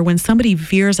culture, when somebody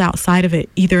veers outside of it,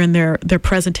 either in their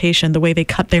presentation, the way they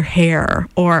cut their hair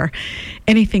or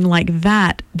anything like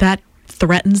that, that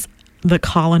threatens the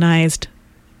colonized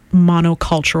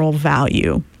monocultural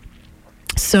value.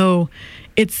 So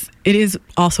it is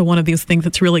also one of these things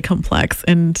that's really complex,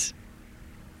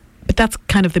 but that's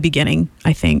kind of the beginning,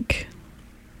 I think.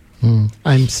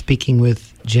 I'm speaking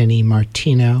with Jenny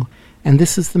Martineau, and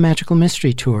this is the Magical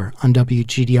Mystery Tour on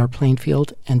WGDR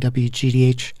Plainfield and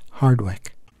WGDH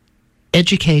Hardwick.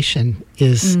 Education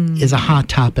is a hot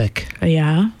topic.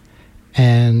 Yeah.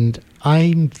 And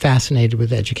I'm fascinated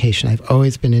with education. I've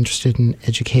always been interested in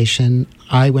education.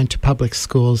 I went to public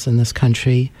schools in this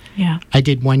country. Yeah. I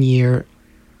did 1 year,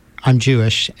 I'm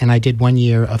Jewish, and I did 1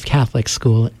 year of Catholic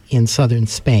school in southern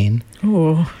Spain.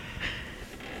 Ooh.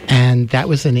 And that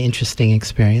was an interesting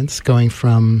experience, going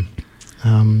from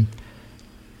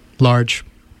large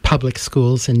public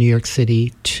schools in New York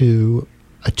City to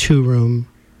a 2-room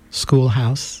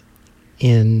schoolhouse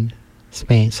in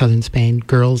Spain, southern Spain,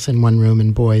 girls in one room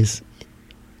and boys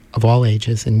of all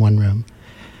ages in one room.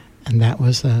 And that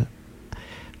was a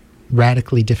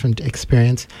radically different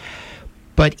experience.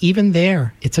 But even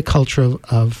there, it's a culture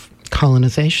of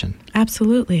colonization.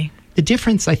 Absolutely. The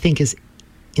difference, I think, is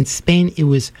in Spain, it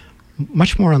was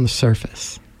much more on the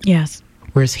surface. Yes.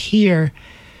 Whereas here,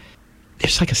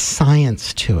 there's like a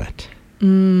science to it.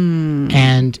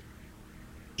 And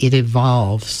it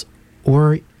evolves,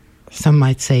 or some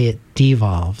might say it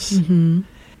devolves.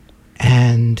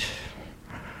 And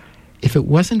if it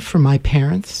wasn't for my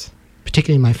parents,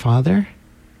 particularly my father,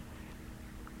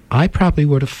 I probably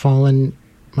would have fallen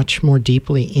much more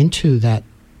deeply into that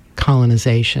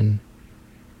colonization.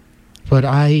 But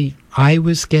I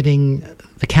was getting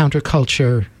the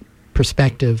counterculture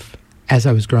perspective as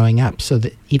I was growing up, so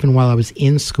that even while I was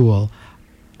in school,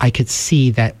 I could see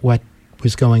that what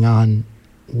was going on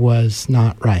was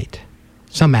not right.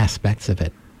 Some aspects of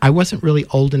it. I wasn't really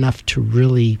old enough to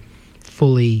really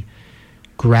fully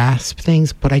grasp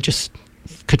things, but I just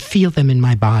could feel them in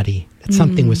my body, that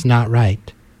something was not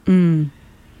right.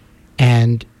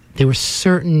 And there were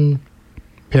certain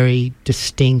very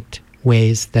distinct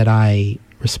ways that I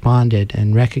responded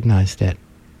and recognized it.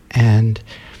 And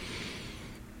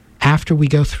after we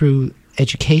go through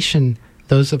education,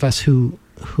 those of us who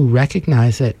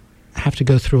recognize it have to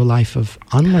go through a life of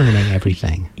unlearning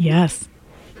everything. Yes.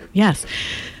 Yes.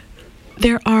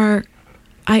 There are,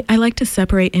 I like to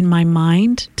separate in my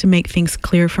mind, to make things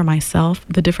clear for myself,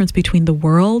 the difference between the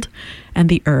world and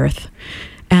the earth.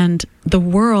 And the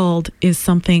world is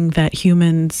something that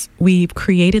humans, we've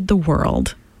created the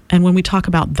world. And when we talk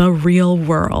about the real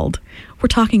world, we're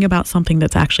talking about something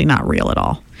that's actually not real at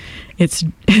all. It's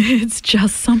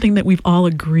just something that we've all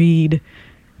agreed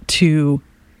to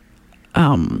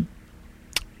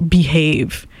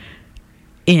behave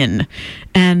in.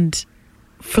 And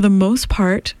for the most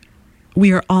part,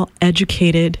 we are all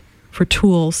educated for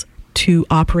tools to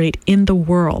operate in the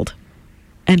world,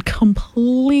 and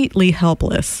completely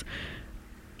helpless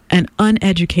and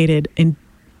uneducated in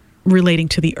relating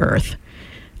to the earth.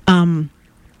 And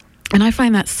I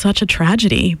find that such a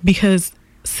tragedy, because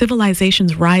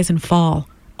civilizations rise and fall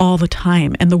all the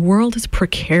time, and the world is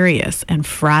precarious and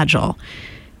fragile,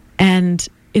 and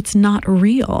it's not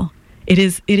real.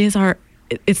 It's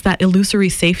that illusory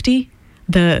safety.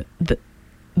 The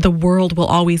world will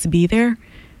always be there,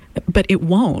 but it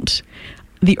won't.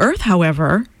 The earth,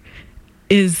 however,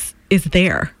 is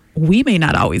there. We may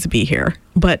not always be here,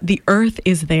 but the earth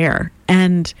is there,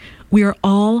 and we are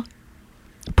all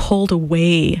pulled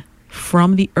away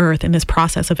from the earth in this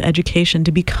process of education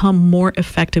to become more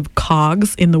effective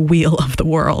cogs in the wheel of the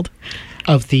world.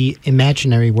 Of the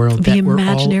imaginary world that we're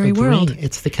all agreeing. World.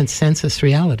 It's the consensus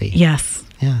reality. Yes.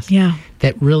 Yes. Yeah.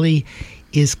 That really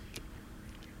is,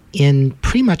 in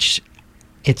pretty much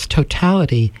its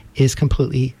totality, is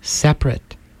completely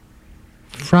separate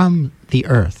from the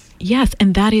earth. Yes,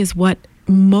 and that is what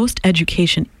most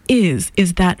education is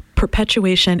that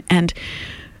perpetuation and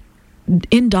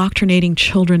indoctrinating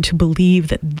children to believe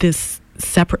that this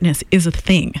separateness is a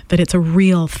thing, that it's a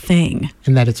real thing.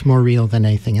 And that it's more real than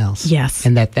anything else. Yes.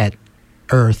 And that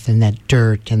earth and that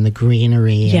dirt and the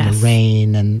greenery Yes. and the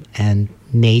rain and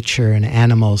nature and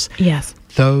animals. Yes.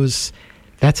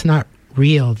 That's not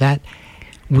real. That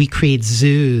we create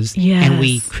zoos Yes. and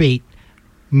we create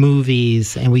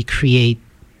movies and we create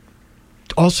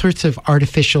all sorts of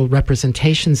artificial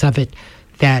representations of it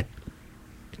that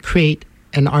create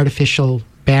an artificial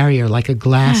barrier, like a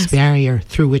glass Yes. barrier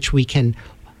through which we can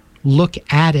look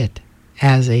at it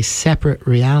as a separate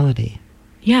reality.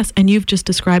 Yes, and you've just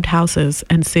described houses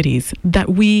and cities, that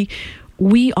we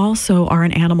also are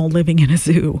an animal living in a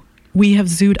zoo. We have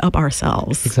zooed up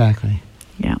ourselves. Exactly.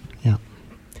 Yeah. Yeah.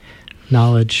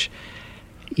 Knowledge,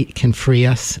 it can free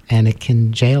us and it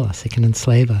can jail us. It can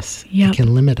enslave us. Yep. It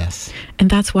can limit us. And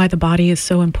that's why the body is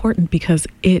so important, because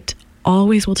it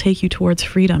always will take you towards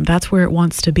freedom. That's where it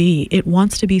wants to be. It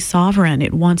wants to be sovereign.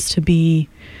 It wants to be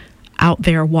out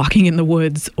there walking in the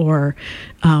woods or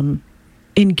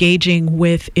engaging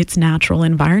with its natural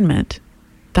environment.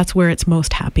 That's where it's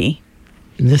most happy.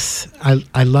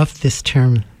 I love this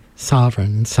term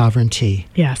sovereign and sovereignty.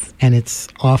 Yes. And it's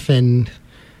often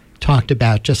talked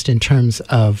about just in terms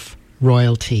of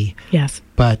royalty. Yes.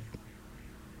 But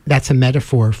that's a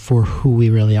metaphor for who we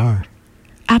really are.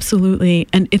 Absolutely.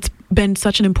 And it's been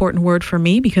such an important word for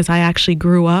me because I actually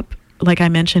grew up, like I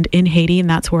mentioned, in Haiti, and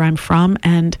that's where I'm from.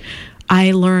 And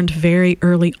I learned very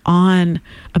early on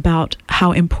about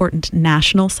how important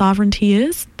national sovereignty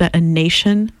is, that a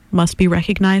nation must be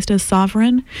recognized as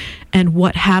sovereign, and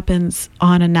what happens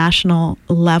on a national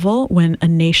level when a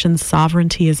nation's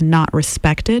sovereignty is not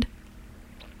respected.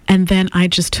 And then I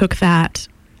just took that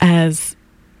as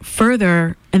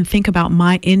further and think about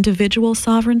my individual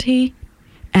sovereignty.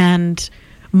 And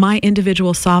my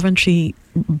individual sovereignty,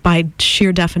 by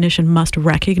sheer definition, must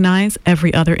recognize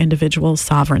every other individual's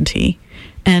sovereignty.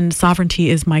 And sovereignty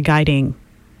is my guiding,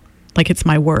 like it's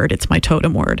my word, it's my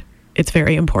totem word. It's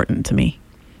very important to me.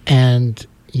 And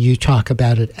you talk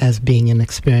about it as being an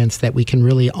experience that we can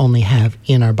really only have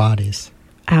in our bodies.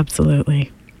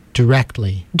 Absolutely.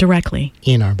 Directly.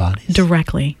 In our bodies.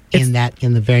 Directly. In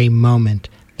the very moment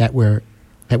that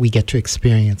we get to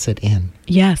experience it in.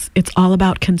 Yes, it's all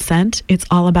about consent. It's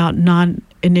all about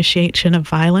non-initiation of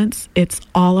violence. It's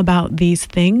all about these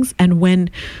things. And when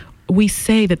we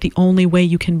say that the only way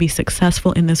you can be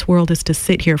successful in this world is to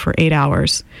sit here for 8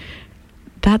 hours,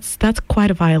 that's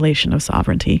quite a violation of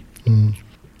sovereignty. Mm.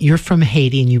 You're from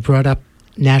Haiti, and you brought up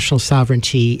national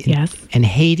sovereignty. Yes. And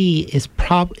Haiti is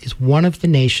one of the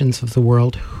nations of the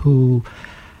world who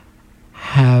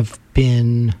have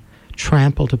been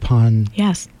trampled upon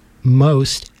yes.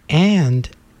 most, and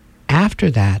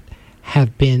after that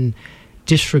have been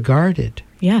disregarded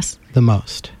yes. the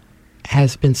most,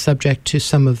 has been subject to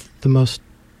some of the most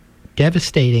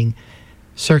devastating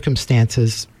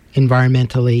circumstances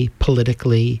environmentally,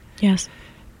 politically, yes,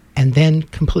 and then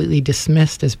completely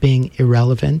dismissed as being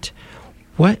irrelevant.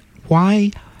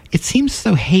 Why? It seems as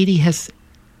though Haiti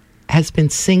has been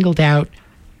singled out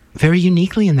very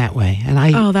uniquely in that way.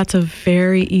 And that's a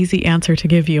very easy answer to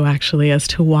give you, actually, as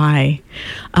to why.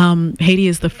 Haiti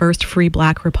is the first free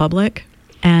Black republic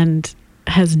and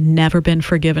has never been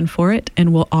forgiven for it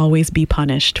and will always be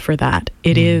punished for that.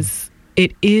 It is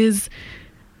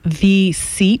the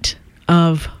seat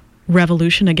of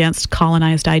revolution against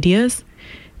colonized ideas.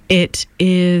 It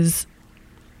is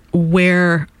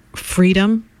where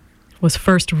freedom was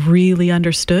first really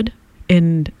understood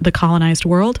in the colonized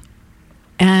world.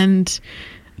 And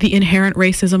the inherent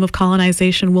racism of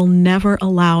colonization will never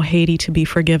allow Haiti to be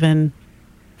forgiven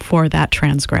for that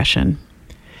transgression.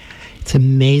 It's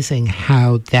amazing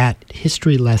how that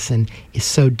history lesson is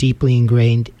so deeply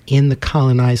ingrained in the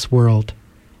colonized world.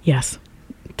 Yes.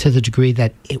 To the degree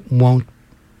that it won't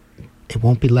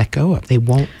be let go of. They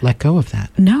won't let go of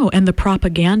that. No, and the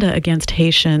propaganda against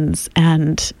Haitians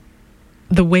and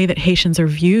the way that Haitians are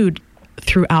viewed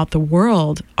throughout the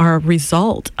world are a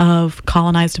result of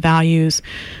colonized values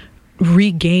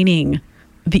regaining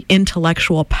the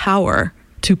intellectual power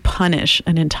to punish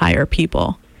an entire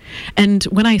people. And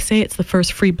when I say it's the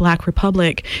first free Black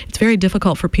republic, it's very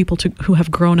difficult for people who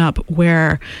have grown up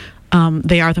where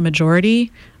they are the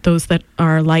majority, those that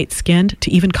are light-skinned,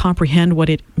 to even comprehend what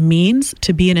it means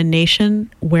to be in a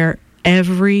nation where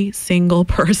every single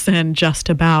person just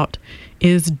about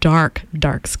is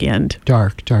dark-skinned.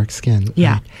 Dark-skinned.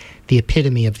 Yeah. Right. The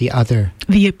epitome of the other.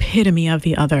 The epitome of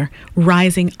the other,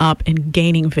 rising up and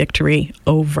gaining victory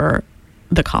over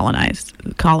the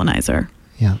colonizer.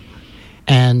 Yeah.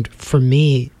 And for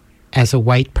me, as a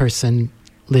white person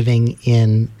living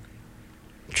in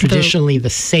traditionally the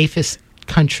safest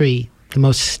country the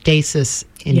most stasis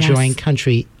enjoying Yes.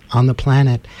 country on the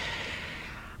planet.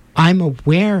 I'm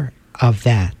aware of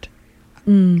that,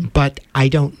 but I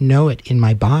don't know it in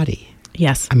my body.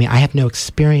 Yes. I mean, I have no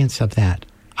experience of that.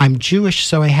 I'm Jewish,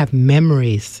 so I have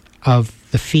memories of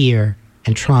the fear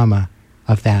and trauma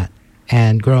of that.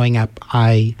 And growing up,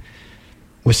 I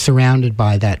was surrounded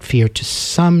by that fear to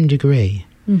some degree.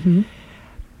 Mm-hmm.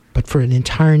 But for an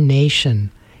entire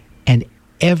nation and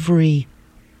every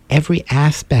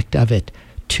aspect of it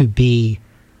to be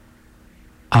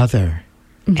other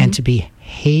and to be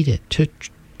hated, to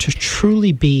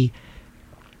truly be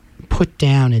put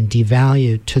down and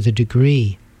devalued to the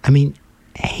degree. I mean,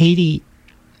 Haiti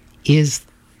is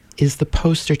the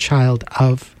poster child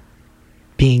of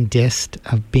being dissed,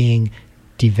 of being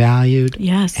devalued,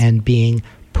 Yes. and being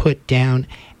put down,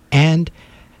 and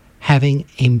having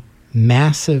a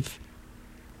massive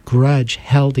grudge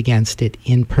held against it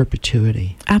in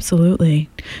perpetuity. Absolutely.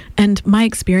 And my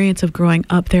experience of growing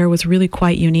up there was really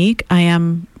quite unique.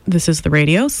 This is the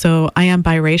radio, so I am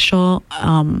biracial.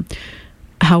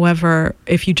 However,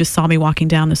 if you just saw me walking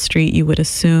down the street, you would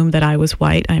assume that I was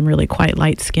white. I'm really quite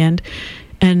light-skinned.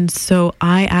 And so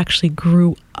I actually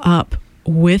grew up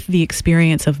with the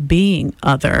experience of being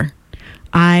other.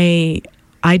 I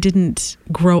didn't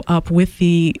grow up with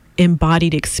the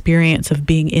embodied experience of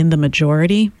being in the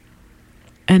majority.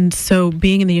 And so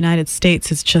being in the United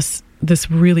States is just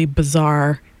this really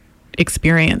bizarre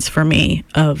experience for me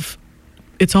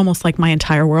it's almost like my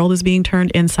entire world is being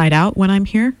turned inside out when I'm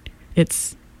here.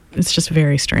 It's just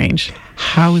very strange.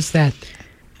 How is that?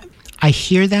 I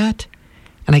hear that,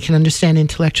 and I can understand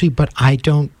intellectually, but I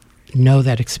don't know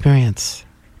that experience.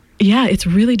 Yeah, it's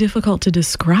really difficult to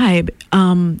describe.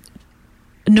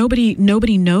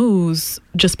 Nobody knows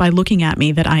just by looking at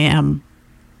me that I am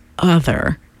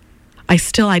other. I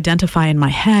still identify in my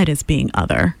head as being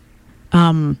other.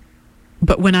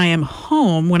 But when I am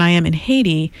home, when I am in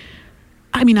Haiti,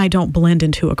 I mean, I don't blend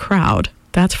into a crowd.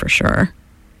 That's for sure.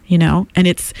 You know, and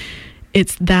it's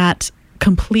that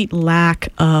complete lack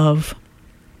of,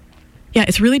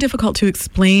 it's really difficult to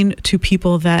explain to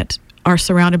people that are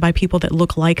surrounded by people that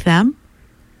look like them,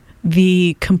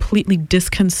 the completely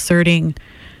disconcerting,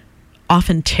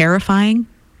 often terrifying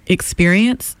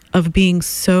experience of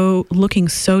looking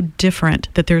so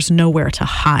different that there's nowhere to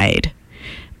hide.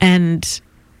 And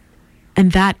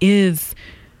that is,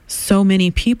 so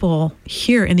many people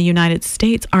here in the United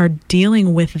States are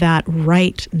dealing with that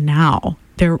right now.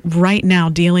 They're right now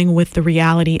dealing with the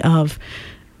reality of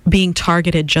being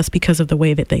targeted just because of the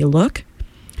way that they look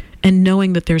and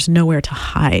knowing that there's nowhere to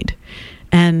hide.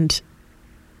 And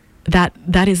that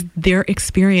is their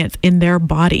experience in their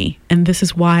body. And this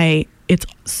is why it's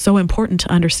so important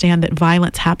to understand that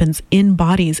violence happens in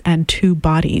bodies and to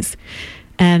bodies.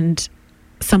 And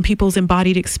some people's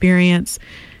embodied experience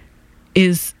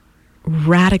is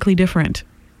radically different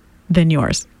than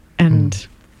yours. And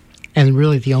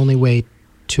really the only way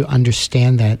to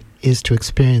understand that is to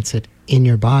experience it in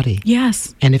your body.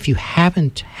 Yes. And if you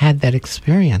haven't had that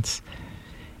experience,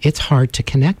 it's hard to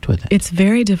connect with it. It's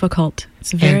very difficult.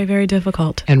 It's very, very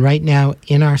difficult. And right now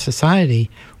in our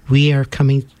society, we are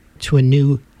coming to a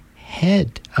new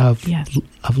head of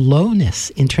lowness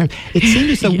in terms. It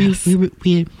seems as though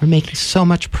we were making so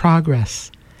much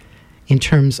progress in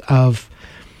terms of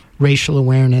racial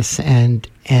awareness and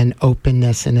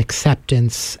openness and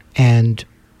acceptance and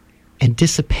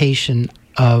dissipation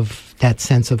of that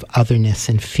sense of otherness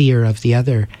and fear of the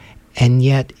other. And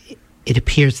yet it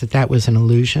appears that was an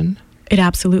illusion. It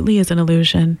absolutely is an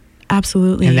illusion.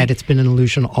 Absolutely. And that it's been an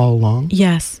illusion all along.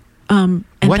 Yes.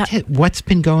 What's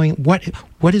been going?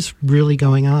 What is really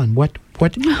going on? What? Oh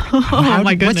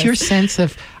my goodness! What's your sense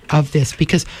of this?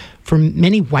 Because for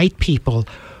many white people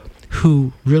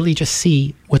who really just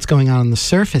see what's going on the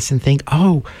surface and think,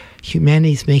 "Oh,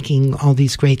 humanity's making all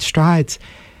these great strides,"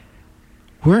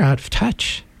 we're out of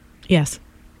touch. Yes.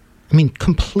 I mean,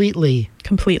 completely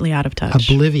out of touch.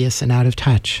 Oblivious and out of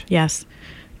touch. Yes.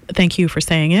 Thank you for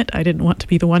saying it. I didn't want to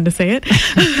be the one to say it.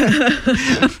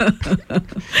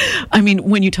 I mean,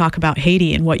 when you talk about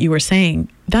Haiti and what you were saying,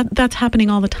 that's happening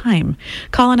all the time.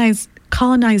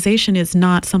 Colonization is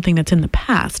not something that's in the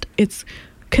past. It's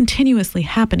continuously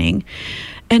happening.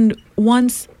 And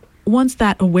once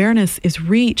that awareness is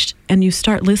reached and you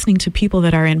start listening to people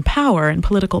that are in power and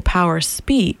political power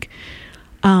speak,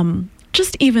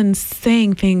 just even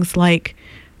saying things like,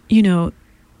 you know,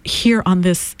 here on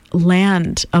this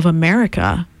land of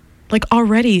America, like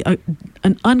already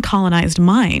an uncolonized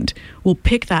mind will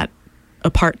pick that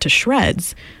apart to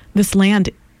shreds. This land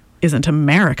isn't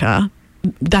America.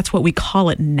 That's what we call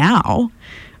it now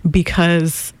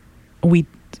because we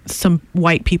some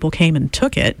white people came and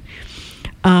took it.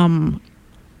 And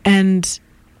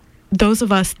those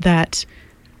of us that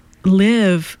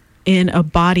live in a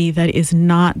body that is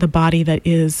not the body that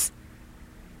is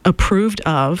approved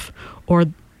of or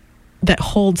that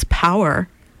holds power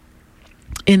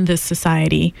in this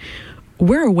society,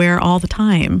 we're aware all the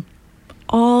time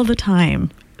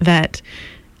that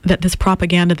this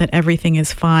propaganda that everything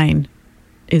is fine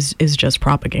is just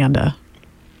propaganda.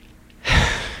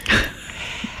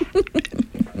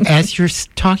 As you're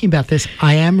talking about this,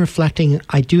 I am reflecting.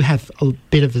 I do have a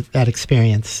bit of that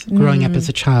experience growing up as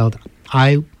a child.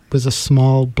 I was a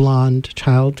small blonde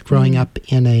child growing up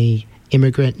in a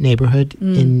immigrant neighborhood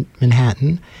in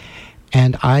Manhattan,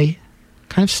 and I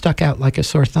kind of stuck out like a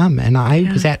sore thumb, and I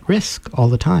was at risk all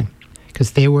the time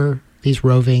because they were these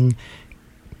roving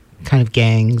kind of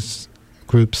gangs,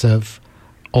 groups of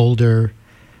older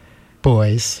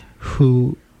boys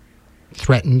who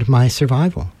threatened my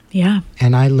survival. Yeah.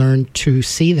 And I learned to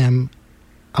see them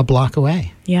a block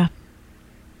away. Yeah.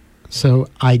 So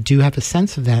I do have a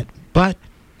sense of that, but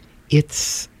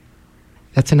that's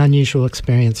an unusual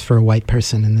experience for a white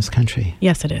person in this country.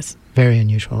 Yes, it is. Very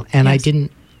unusual. And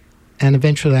and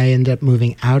eventually I ended up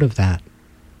moving out of that,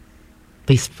 at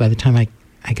least by the time I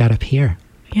got up here.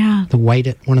 Yeah.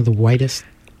 One of the whitest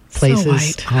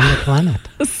places on the planet.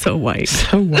 So white.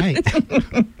 So white.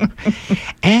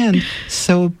 And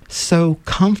so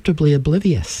comfortably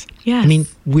oblivious. Yes. I mean,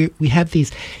 we have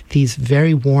these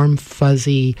very warm,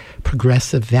 fuzzy,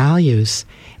 progressive values,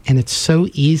 and it's so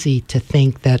easy to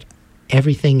think that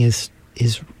everything is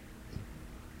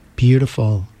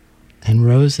beautiful and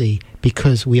rosy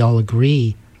because we all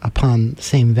agree upon the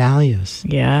same values.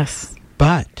 Yes.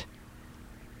 But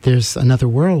there's another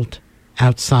world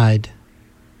outside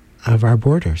of our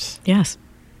borders. Yes.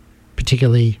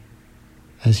 Particularly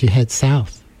as you head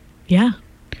south. Yeah.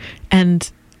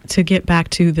 And to get back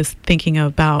to this thinking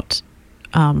about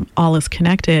all is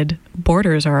connected,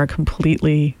 borders are a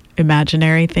completely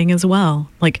imaginary thing as well.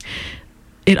 Like,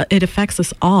 it affects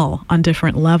us all on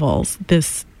different levels.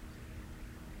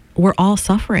 We're all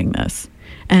suffering this.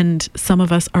 And some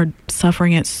of us are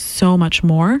suffering it so much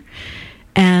more.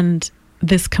 And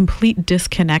this complete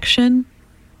disconnection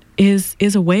is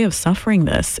a way of suffering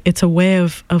this. It's a way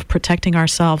of protecting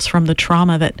ourselves from the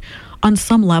trauma that on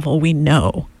some level we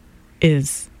know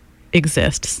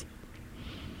exists.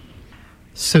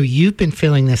 So you've been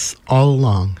feeling this all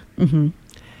along. Mm-hmm.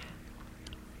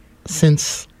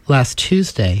 Since last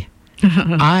Tuesday,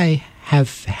 I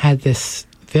have had this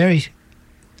very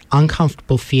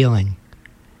uncomfortable feeling.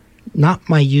 Not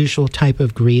my usual type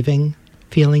of grieving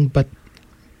feeling, but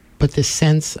this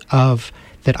sense of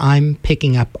that I'm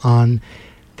picking up on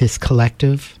this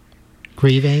collective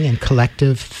grieving and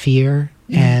collective fear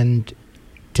and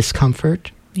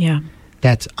discomfort. Yeah.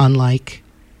 That's unlike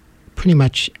pretty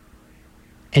much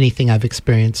anything I've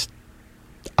experienced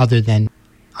other than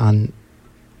on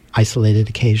isolated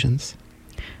occasions.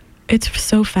 It's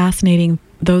so fascinating,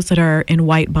 those that are in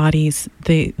white bodies,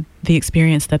 the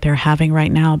experience that they're having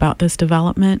right now about this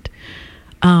development.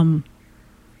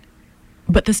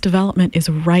 But this development is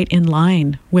right in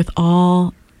line with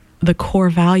all the core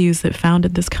values that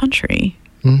founded this country.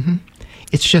 Mm-hmm.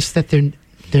 It's just that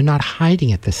they're not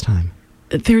hiding it this time.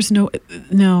 There's no.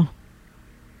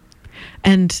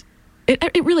 And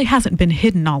it really hasn't been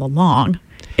hidden all along.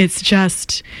 It's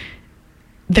just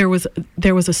there was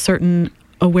a certain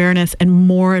awareness, and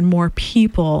more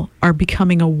people are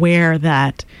becoming aware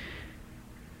that,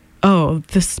 oh,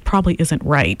 this probably isn't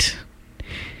right.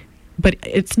 But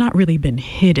it's not really been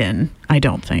hidden, I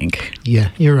don't think. Yeah,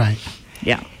 you're right.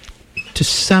 Yeah. To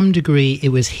some degree, it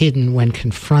was hidden when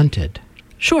confronted.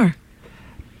 Sure.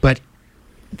 But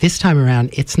this time around,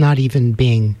 it's not even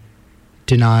being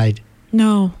denied.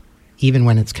 No. Even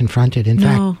when it's confronted. In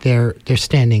fact, they're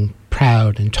standing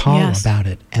proud and tall about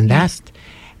it. And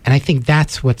and I think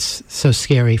that's what's so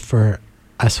scary for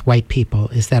us white people,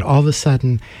 is that all of a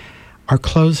sudden our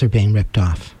clothes are being ripped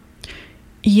off.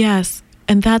 Yes.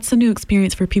 And that's a new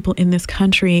experience for people in this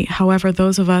country. However,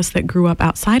 those of us that grew up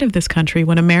outside of this country,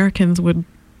 when Americans would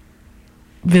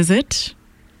visit,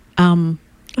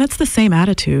 that's the same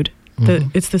attitude. Mm-hmm.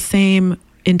 It's the same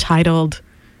entitled,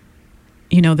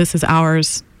 this is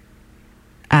ours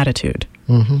attitude.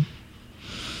 Mm-hmm.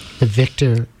 The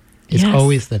victor is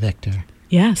always the victor.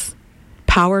 Yes.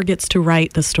 Power gets to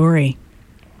write the story.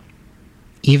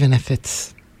 Even if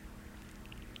it's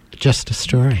just a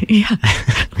story. Yeah.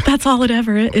 That's all it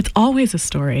ever is. It's always a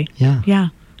story. Yeah. Yeah.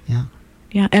 Yeah.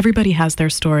 Yeah. Everybody has their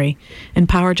story, and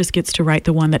power just gets to write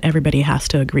the one that everybody has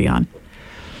to agree on.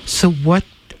 So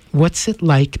what's it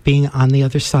like being on the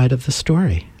other side of the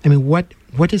story? I mean,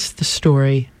 what is the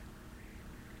story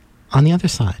on the other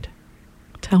side?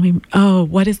 Tell me,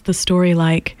 what is the story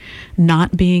like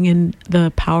not being in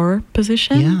the power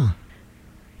position? Yeah.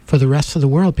 For the rest of the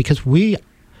world, because we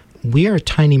are a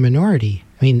tiny minority.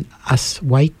 I mean, us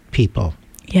white people.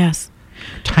 Yes.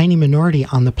 Tiny minority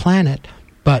on the planet,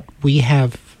 but we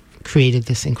have created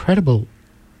this incredible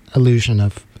illusion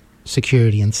of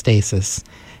security and stasis.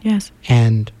 Yes.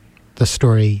 And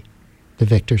the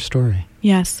victor story.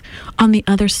 Yes. On the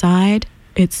other side,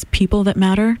 it's people that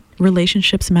matter,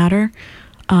 relationships matter.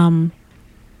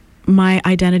 My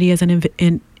identity as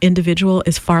an individual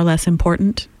is far less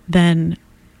important than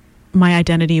my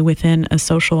identity within a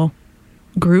social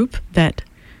group that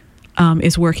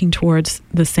is working towards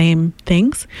the same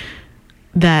things.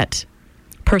 That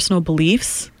personal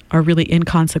beliefs are really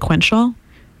inconsequential.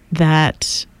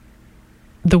 That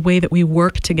the way that we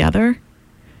work together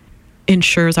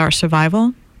ensures our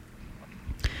survival.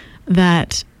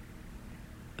 That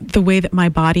the way that my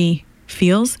body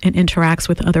feels and interacts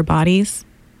with other bodies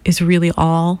is really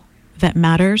all that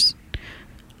matters.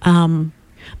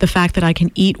 The fact that I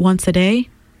can eat once a day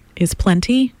is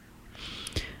plenty.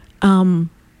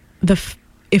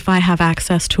 If I have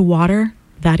access to water,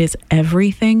 that is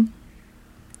everything,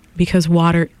 because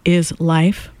water is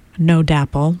life, no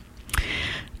dapple.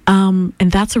 And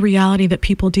that's a reality that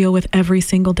people deal with every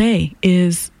single day,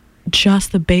 is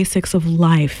just the basics of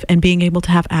life, and being able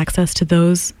to have access to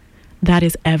those, that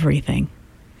is everything.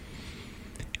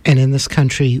 And in this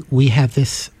country, we have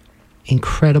this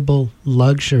incredible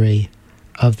luxury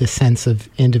of the sense of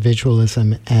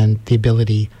individualism and the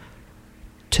ability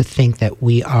to think that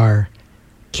we are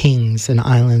kings and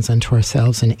islands unto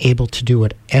ourselves and able to do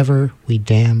whatever we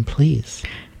damn please.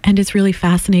 And it's really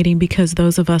fascinating, because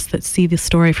those of us that see the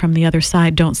story from the other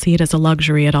side don't see it as a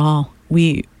luxury at all.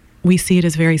 We see it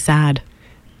as very sad.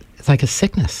 It's like a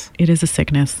sickness. It is a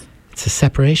sickness. It's a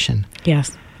separation.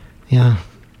 Yes. Yeah.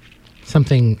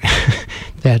 Something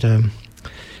that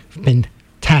I've been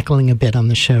tackling a bit on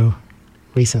the show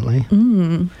recently.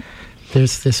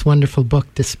 There's this wonderful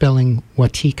book, Dispelling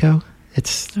Wetiko.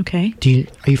 It's okay.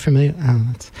 Are you familiar?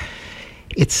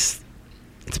 It's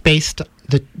based.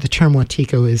 The term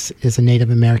Wetiko is a Native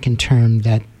American term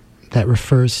that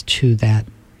refers to that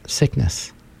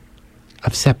sickness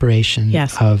of separation.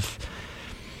 Yes. Of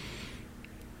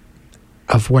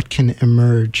what can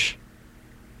emerge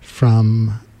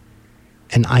from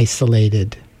an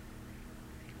isolated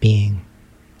being.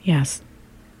 Yes.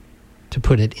 To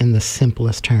put it in the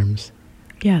simplest terms.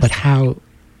 Yes. But how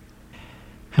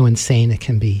insane it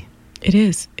can be. It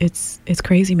is. It's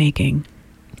crazy making.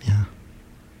 Yeah.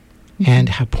 And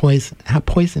how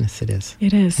poisonous it is.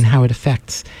 It is. And how it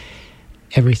affects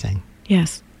everything.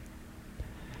 Yes.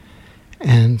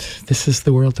 And this is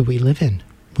the world that we live in.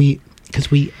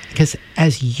 Because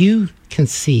as you can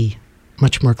see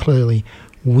much more clearly,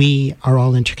 we are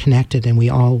all interconnected, and we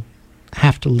all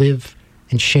have to live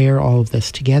and share all of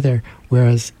this together,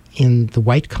 whereas in the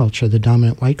white culture, the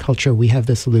dominant white culture, we have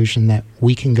this illusion that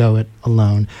we can go it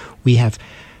alone. We've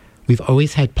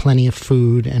always had plenty of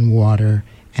food and water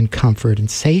and comfort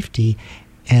and safety,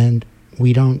 and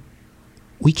we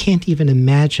can't even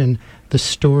imagine the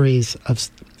stories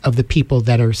of the people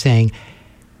that are saying,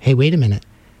 hey, wait a minute,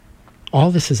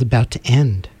 all this is about to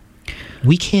end.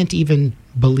 We can't even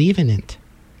believe in it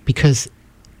because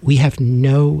we have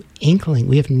no inkling,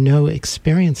 we have no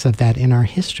experience of that in our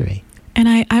history. And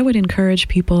I would encourage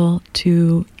people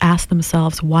to ask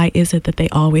themselves, why is it that they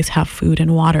always have food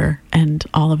and water and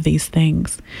all of these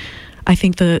things? I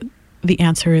think the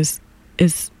answer is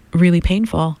really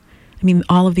painful. I mean,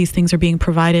 all of these things are being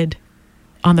provided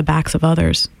on the backs of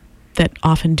others that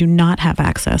often do not have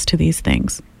access to these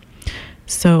things.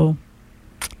 So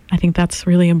I think that's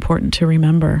really important to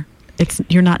remember.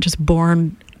 You're not just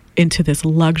born into this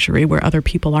luxury where other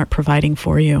people aren't providing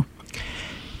for you.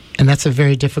 And that's a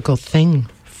very difficult thing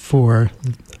for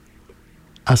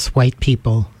us white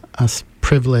people, us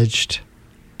privileged,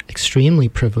 extremely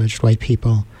privileged white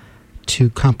people to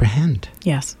comprehend.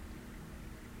 Yes.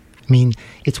 I mean,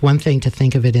 it's one thing to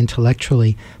think of it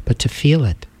intellectually, but to feel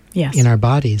it in our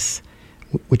bodies,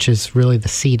 which is really the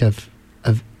seed of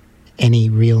any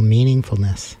real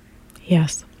meaningfulness.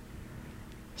 Yes.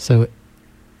 So,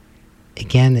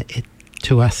 again,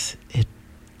 to us,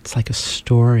 it's like a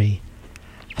story,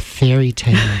 a fairy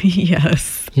tale.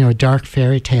 Yes. A dark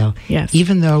fairy tale. Yes.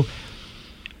 Even though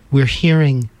we're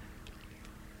hearing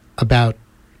about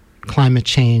climate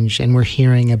change and we're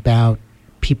hearing about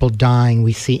people dying,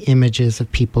 we see images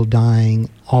of people dying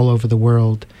all over the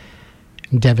world,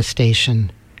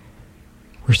 devastation.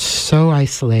 We're so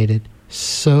isolated,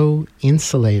 so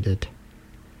insulated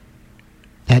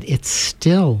that it's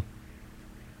still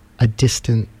a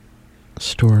distant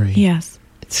story. Yes.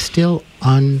 It's still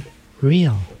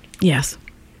unreal. Yes.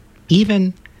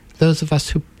 Even those of us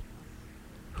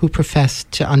who profess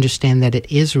to understand that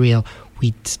it is real,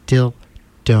 we still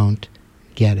don't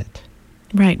get it.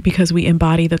 Right, because we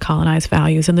embody the colonized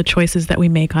values, and the choices that we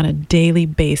make on a daily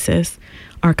basis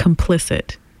are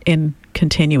complicit in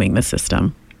continuing the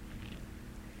system.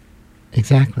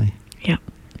 Exactly. Yeah.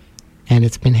 And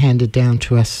it's been handed down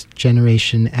to us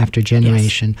generation after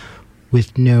generation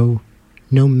with no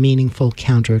meaningful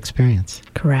counter experience.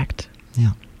 Correct.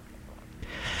 Yeah.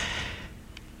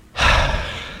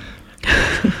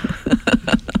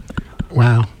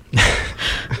 Wow.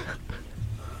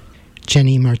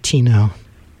 Jenny Martineau,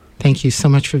 thank you so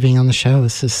much for being on the show.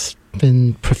 This has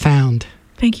been profound.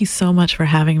 Thank you so much for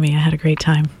having me. I had a great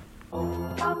time.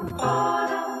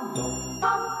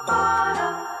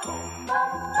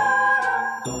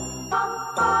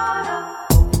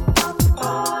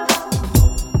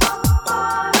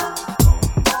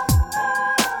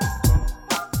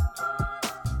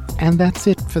 And that's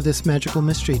it for this Magical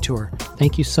Mystery Tour.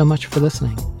 Thank you so much for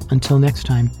listening. Until next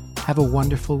time, have a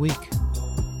wonderful week.